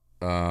about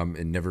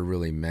and never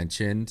really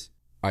mentioned,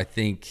 I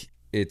think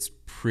it's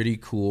pretty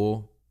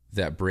cool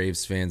that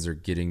Braves fans are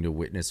getting to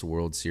witness a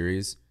World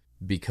Series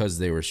because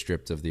they were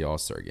stripped of the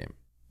All-Star game.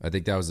 I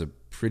think that was a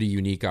pretty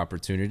unique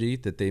opportunity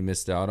that they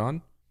missed out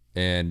on.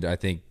 And I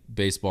think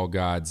baseball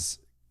gods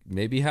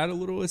maybe had a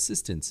little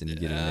assistance in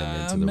getting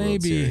them into the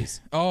World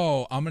Series.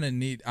 Oh,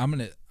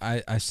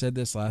 I said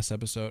this last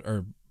episode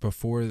or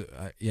before,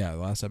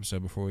 last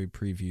episode before we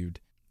previewed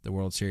the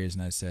World Series,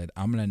 and I said,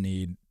 I'm going to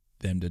need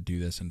them to do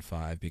this in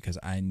 5 because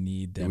I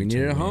need them We to need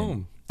it win. at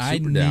home. I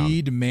Super down.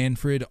 need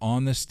Manfred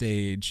on the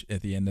stage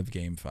at the end of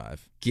Game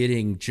 5.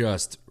 Getting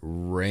just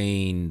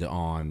rained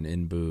on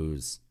in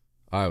booze.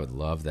 I would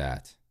love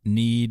that.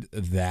 Need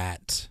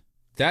that.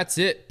 That's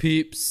it,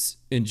 peeps.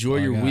 Enjoy all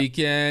I your got.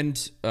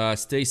 weekend.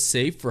 Stay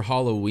safe for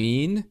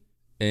Halloween.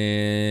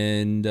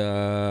 And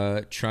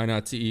try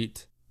not to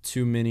eat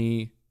too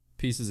many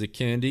pieces of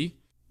candy.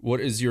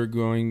 What's your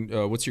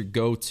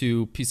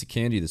go-to piece of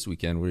candy this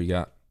weekend? What do you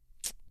got?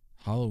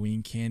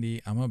 Halloween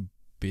candy. I'm a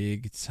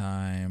big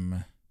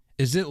time.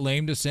 Is it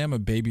lame to say I'm a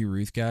Baby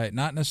Ruth guy?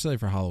 Not necessarily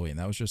for Halloween.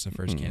 That was just the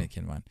first candy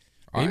came to mind.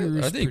 I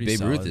Ruth's think pretty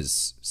Babe Ruth solid.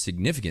 is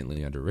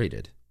significantly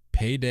underrated.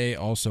 Payday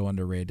also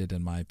underrated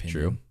in my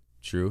opinion.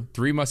 True.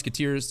 Three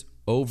Musketeers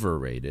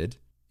overrated.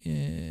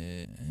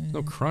 Yeah.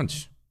 No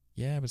crunch.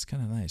 Yeah, but it's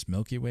kind of nice.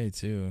 Milky Way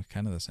too,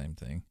 kind of the same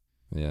thing.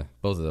 Yeah,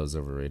 both of those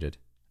overrated.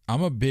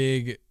 I'm a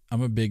big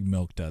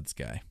Milk Duds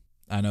guy.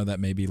 I know that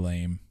may be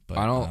lame, but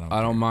I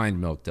don't mind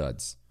Milk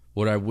Duds.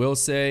 What I will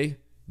say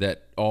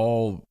that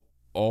all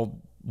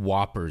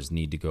Whoppers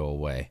need to go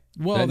away.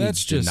 Well, That that's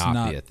needs to just not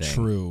not be a thing.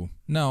 true.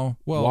 No,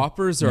 well,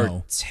 Whoppers are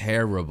no.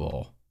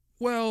 terrible.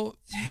 Well,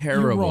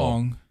 Terrible. You're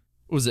wrong.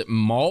 Was it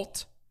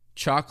malt?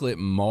 Chocolate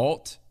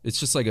malt? It's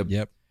just like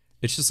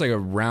It's just like a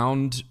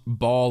round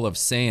ball of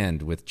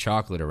sand with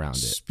chocolate around it.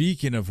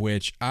 Speaking of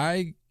which,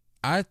 I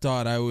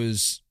thought I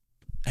was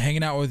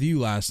hanging out with you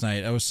last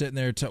night. I was sitting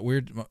there.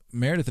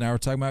 Meredith and I were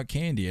talking about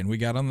candy, and we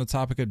got on the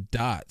topic of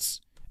dots.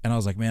 And I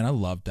was like, "Man, I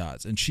love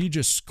dots." And she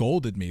just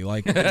scolded me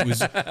like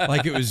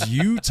it was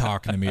you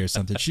talking to me or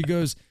something. She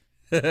goes,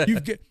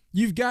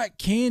 "You've got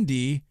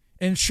candy,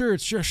 and sure,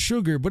 it's just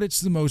sugar, but it's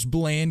the most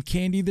bland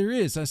candy there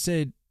is." I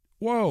said,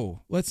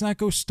 "Whoa, let's not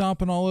go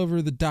stomping all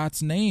over the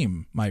Dots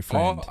name, my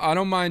friend." I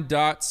don't mind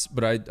dots,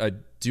 but I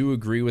do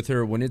agree with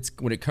her when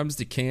it comes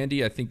to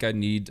candy. I think I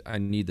need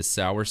the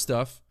sour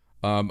stuff.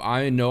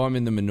 I know I'm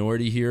in the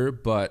minority here,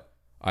 but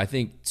I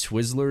think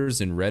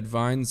Twizzlers and Red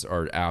Vines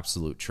are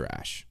absolute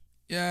trash.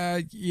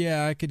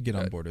 Yeah, I could get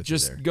on board with you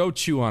Just there. go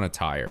chew on a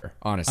tire,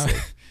 honestly.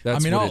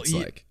 That's what it's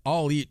like.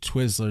 I'll eat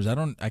Twizzlers.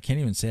 I can't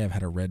even say I've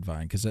had a Red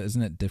Vine because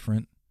isn't it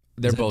different?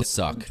 They Is it both different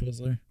suck. than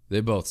Twizzler? They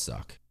both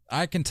suck.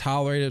 I can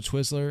tolerate a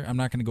Twizzler. I'm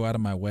not going to go out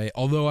of my way.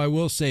 Although I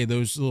will say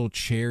those little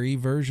cherry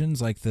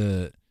versions, like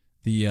the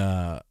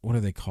what are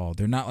they called?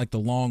 They're not like the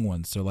long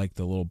ones. They're like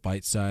the little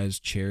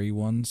bite-sized cherry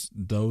ones.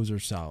 Those are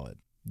solid.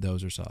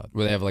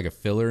 Where they have like a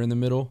filler in the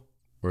middle,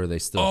 or are they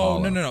still? Oh,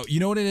 hollow? no. You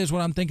know what it is?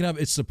 What I'm thinking of?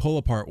 It's the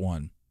pull-apart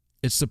one.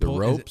 It's the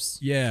ropes.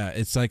 Yeah,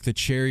 it's like the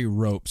cherry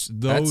ropes.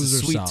 That's Those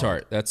are sweet solid.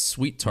 tart. That's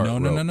sweet tart.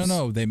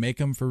 No. They make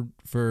them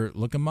for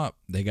look them up.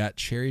 They got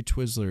cherry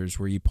Twizzlers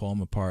where you pull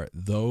them apart.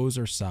 Those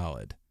are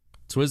solid.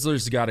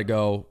 Twizzlers got to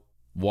go.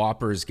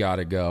 Whoppers got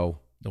to go.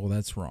 Well,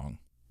 that's wrong.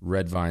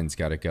 Red Vines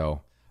got to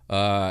go.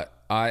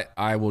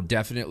 I will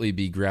definitely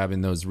be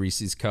grabbing those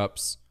Reese's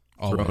cups,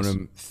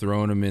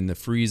 throwing them in the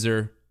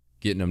freezer,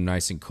 getting them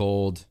nice and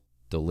cold,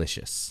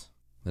 delicious.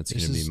 That's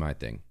going to be my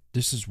thing.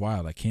 This is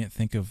wild. I can't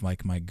think of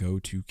like my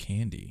go-to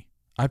candy.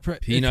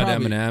 Peanut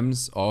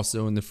M&Ms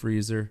also in the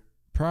freezer.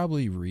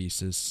 Probably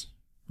Reese's.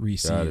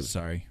 Reese's.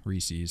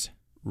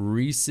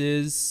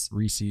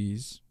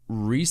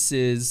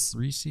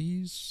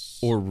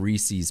 Or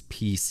Reese's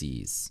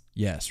Pieces.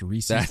 Yes,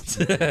 Reese's.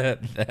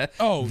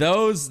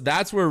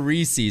 That's where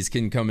Reese's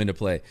can come into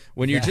play.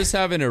 When you're just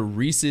having a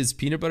Reese's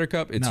peanut butter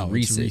cup, it's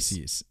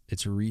Reese's.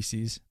 It's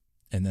Reese's,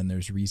 and then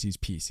there's Reese's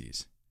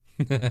Pieces.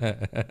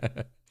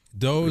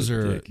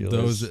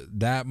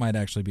 That might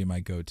actually be my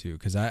go-to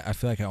because I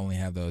feel like I only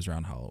have those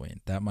around Halloween.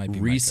 That might be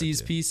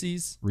Reese's my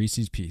Pieces.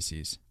 Reese's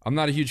Pieces. I'm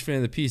not a huge fan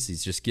of the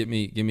Pieces. Just give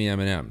me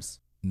M&Ms.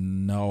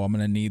 No, I'm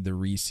gonna need the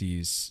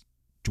Reese's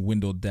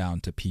dwindled down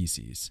to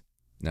Pieces.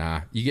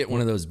 Nah, you get one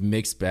of those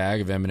mixed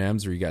bag of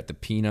M&Ms where you got the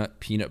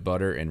peanut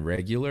butter, and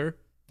regular.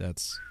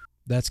 That's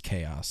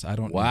chaos. I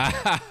don't. Wow.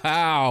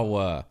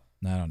 I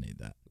don't need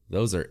that.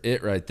 Those are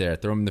it right there.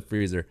 Throw them in the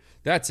freezer.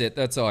 That's it.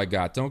 That's all I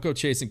got. Don't go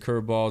chasing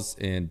curveballs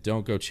and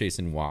don't go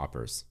chasing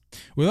Whoppers.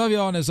 We love you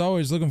all, and as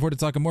always, looking forward to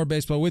talking more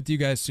baseball with you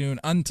guys soon.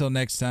 Until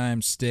next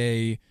time,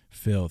 stay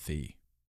filthy.